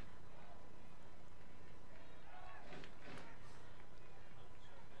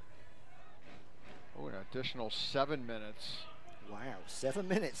 Oh, an additional 7 minutes. Wow, 7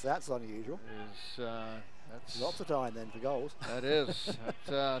 minutes, that's unusual. That's lots of time then for goals. That is.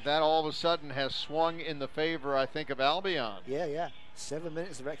 That all of a sudden has swung in the favor, I think, of Albion. Yeah. 7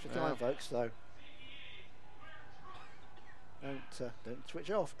 minutes of extra time, folks, so don't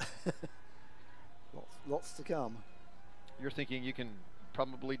switch off. lots to come. You're thinking you can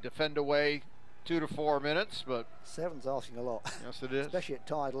probably defend away 2 to 4 minutes, but 7's asking a lot. Yes, it is. Especially at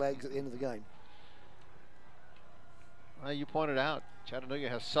tired legs at the end of the game. Well, you pointed out Chattanooga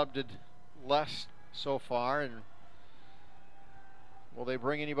has subbed less so far, and will they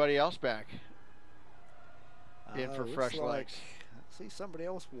bring anybody else back in for fresh legs? I see somebody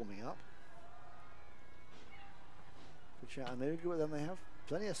else warming up for Chattanooga, but then they have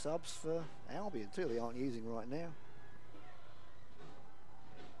plenty of subs for Albion too. They aren't using right now.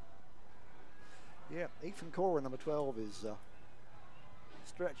 Yeah, Ethan Cora, number 12, is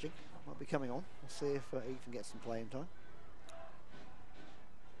stretching. Might be coming on. We'll see if Ethan gets some playing time.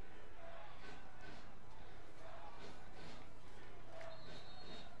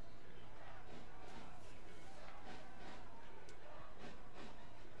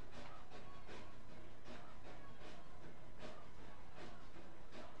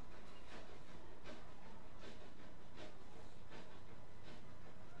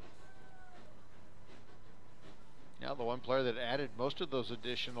 player that added most of those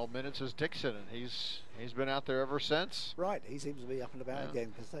additional minutes is Dixon, and he's been out there ever since. Right, he seems to be up and about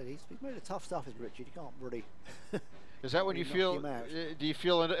again, because he's made a tough stuff, is Richard. You can't really. Is that when you feel? Do you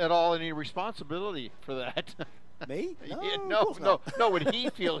feel at all any responsibility for that? Me? No. Would he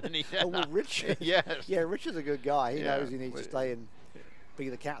feel any? Oh, well, Richard. Yes. Yeah, Richard's a good guy. He knows he needs to stay and be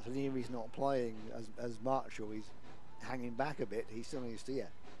the captain. Even if he's not playing as much, or he's hanging back a bit, he still needs to. Yeah,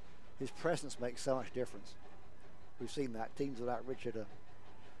 his presence makes so much difference. We've seen that teams without Richard are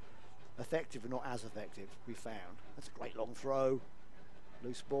effective, but not as effective. We found that's a great long throw,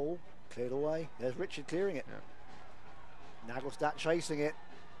 loose ball, cleared away. There's Richard clearing it. Yeah. Nagelstadt chasing it.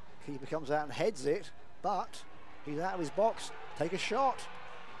 Keeper comes out and heads it, but he's out of his box. Take a shot.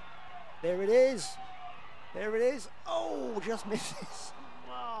 There it is. There it is. Oh, just misses.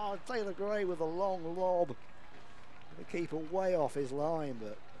 Oh, Taylor Gray with a long lob. The keeper way off his line,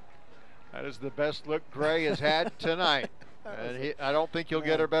 but that is the best look Gray has had tonight. And I don't think he'll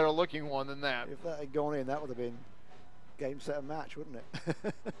get a better looking one than that. If that had gone in, that would have been game, set, and match, wouldn't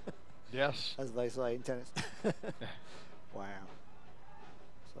it? Yes. As they say in tennis. Wow.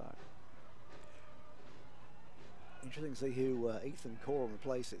 So interesting to see who Ethan Coram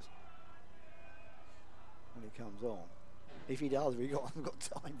replaces when he comes on. If he does, we haven't got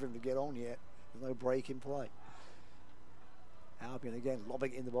time for him to get on yet. There's no break in play. Albion again,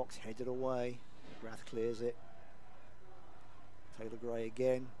 lobbing it in the box, headed away. McGrath clears it. Taylor Gray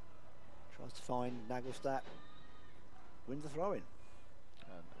again, tries to find Nagelstadt. Wins the throw-in.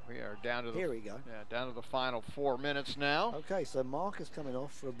 We are down to here we go. Yeah, down to the final 4 minutes now. Okay, so Marcus coming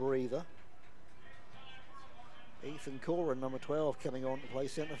off for a breather. Ethan Coram, number 12, coming on to play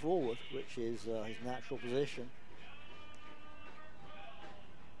centre forward, which is his natural position.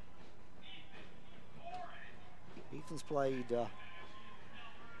 Ethan's played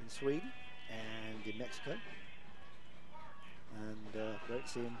in Sweden and in Mexico, and great to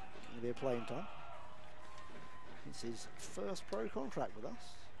see him getting a bit of playing time. It's his first pro contract with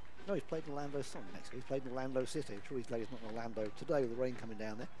us. No, he's played in Orlando, Mexico. He's played in Orlando City. I'm sure he's played not in Orlando today with the rain coming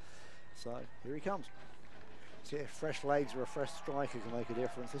down there. So here he comes. See, if fresh legs or a fresh striker can make a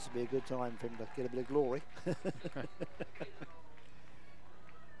difference, this would be a good time for him to get a bit of glory.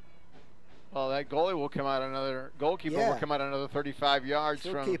 Well, that goalie will come out goalkeeper will come out another 35 yards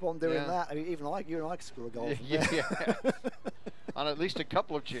from. Keep on doing that. I mean, even like you and I could score a goal. Yeah. On at least a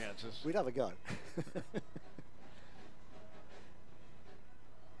couple of chances. We'd have a go.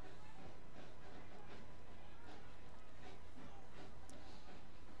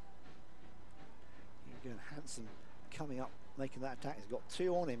 Again, Hansen coming up, making that attack. He's got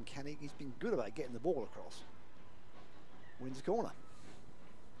 2 on him. He's been good about getting the ball across. Wins the corner.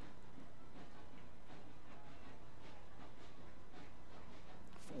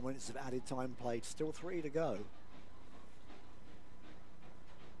 4 minutes of added time played, still 3 to go.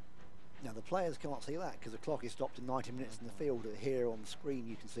 Now the players can't see that because the clock is stopped at 90 minutes in the field. Here on the screen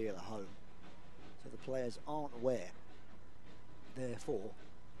you can see it at home. So the players aren't aware. Therefore,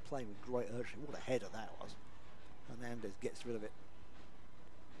 playing with great urgency. What a header that was. Hernandez gets rid of it.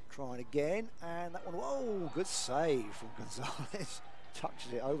 Trying again, and that one, whoa, good save from Gonzalez.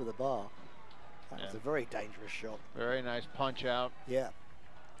 Touches it over the bar. That was a very dangerous shot. Very nice punch out. Yeah.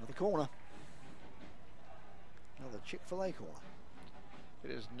 Another corner. Another Chick-fil-A corner.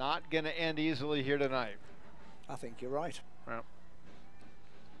 It is not going to end easily here tonight. I think you're right. Well.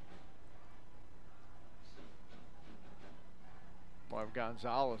 Well,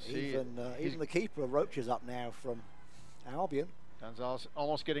 Gonzalez. Even the keeper, Roach, is up now from Albion. Gonzalez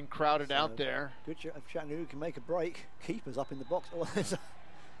almost getting crowded out there. Good job. Chattanooga can make a break. Keeper's up in the box. Oh, there's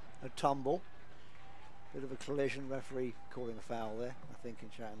a tumble. Bit of a collision. Referee calling a foul there, I think, in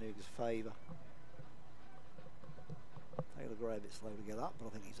Chattanooga's favour. Taylor Gray a bit slow to get up, but I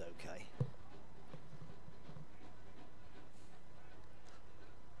think he's okay.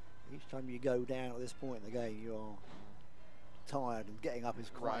 Each time you go down at this point in the game, you are tired, and getting up is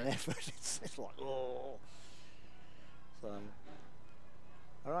quite an effort. It's like, oh. So,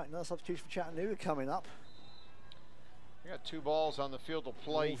 all right, another substitution for Chattanooga coming up. We got 2 balls on the field of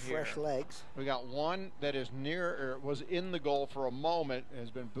play here. Fresh legs. We got one that is was in the goal for a moment, has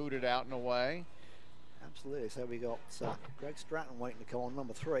been booted out and away. Absolutely. So we got Greg Stratton waiting to come on,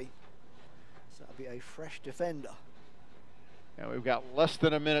 number 3. So that'll be a fresh defender. And we've got less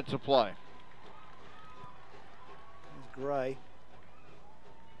than a minute to play. There's Gray.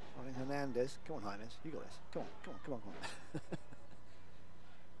 Finding Hernandez. Come on, James. You got this. Come on.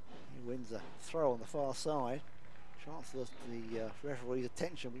 He wins a throw on the far side. Chance for the referee's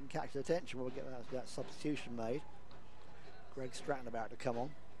attention. We can catch the attention when we get that substitution made. Greg Stratton about to come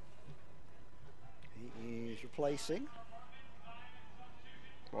on. He is replacing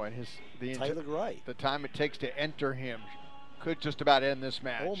Boy, Taylor Gray. The time it takes to enter him could just about end this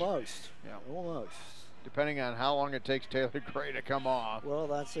match. Almost. Yeah. Almost. Depending on how long it takes Taylor Gray to come off. Well,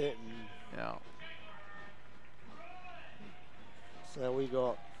 that's it. And yeah. So we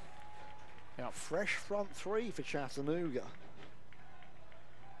got fresh front three for Chattanooga.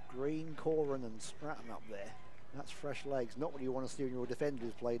 Green, Corin, and Stratton up there. That's fresh legs. Not what you want to see when your defender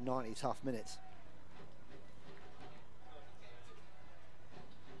has played 90 tough minutes.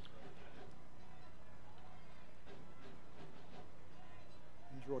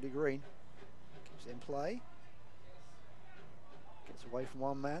 Here's Roddy Green. Keeps it in play. Gets away from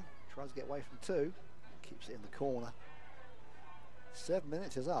one man. Tries to get away from two. Keeps it in the corner. 7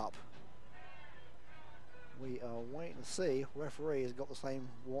 minutes is up. We are waiting to see. Referee has got the same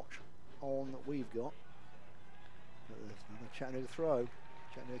watch on that we've got. But there's another Chattanooga throw.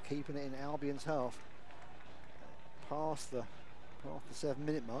 Chattanooga keeping it in Albion's half. Past the 7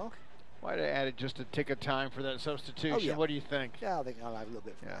 minute mark. Might have added just a tick of time for that substitution. Oh, yeah. What do you think? Yeah, I think I'll have a little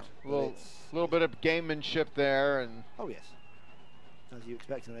bit for that. A little bit of gamemanship there. And oh, yes. As you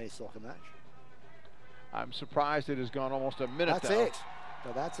expect in any soccer match. I'm surprised it has gone almost a minute. That's it.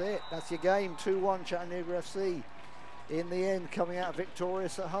 But that's it. That's your game. 2-1 Chattanooga FC. In the end, coming out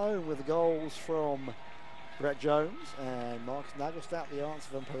victorious at home with the goals from Brett Jones and Marcus Nagelstadt, the answer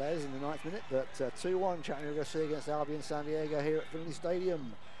from Pelez in the 9th minute. But 2-1 Chattanooga FC against Albion San Diego here at Finley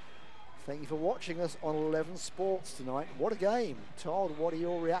Stadium. Thank you for watching us on 11 Sports tonight. What a game. Todd, what are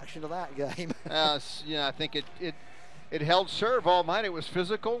your reaction to that game? Yeah, I think it held serve all night. It was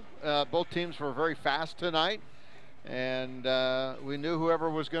physical. Both teams were very fast tonight. And we knew whoever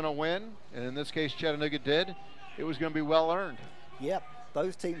was going to win, and in this case Chattanooga did, it was going to be well earned. Yep,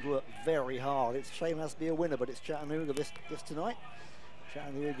 those teams worked very hard. It's a shame it has to be a winner, but it's Chattanooga this tonight.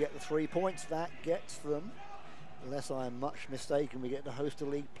 Chattanooga get the 3 points. That gets them, unless I'm much mistaken, we get to host a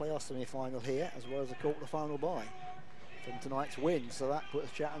league playoff semi-final here, as well as a quarter-final bye from tonight's win. So that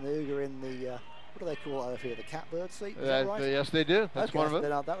puts Chattanooga in the what do they call it over here? The catbird seat? Is that right? Yes, they do. That's okay, one of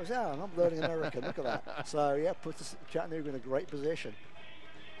them. That was, yeah, I'm learning American. Look at that. So, yeah, puts us, Chattanooga in a great position.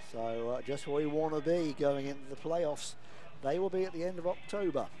 So, just where we want to be going into the playoffs. They will be at the end of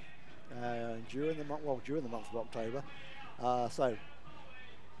October. During the month of October. So,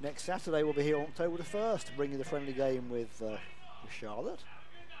 next Saturday we'll be here on October the 1st to bring you the friendly game with Charlotte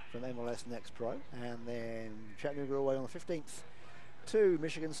from MLS Next Pro. And then Chattanooga away on the 15th. To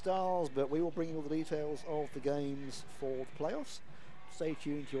Michigan Stars, but we will bring you all the details of the games for the playoffs. Stay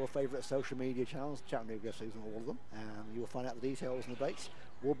tuned to your favourite social media channels, Chattanooga FC's on all of them, and you will find out the details and the dates.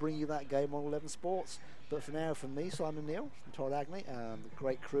 We'll bring you that game on 11 Sports. But for now, from me, Simon Neal, and Todd Agney, and the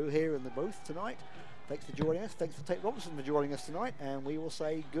great crew here in the booth tonight, thanks for joining us. Thanks for Tate Robertson for joining us tonight, and we will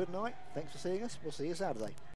say good night. Thanks for seeing us. We'll see you Saturday.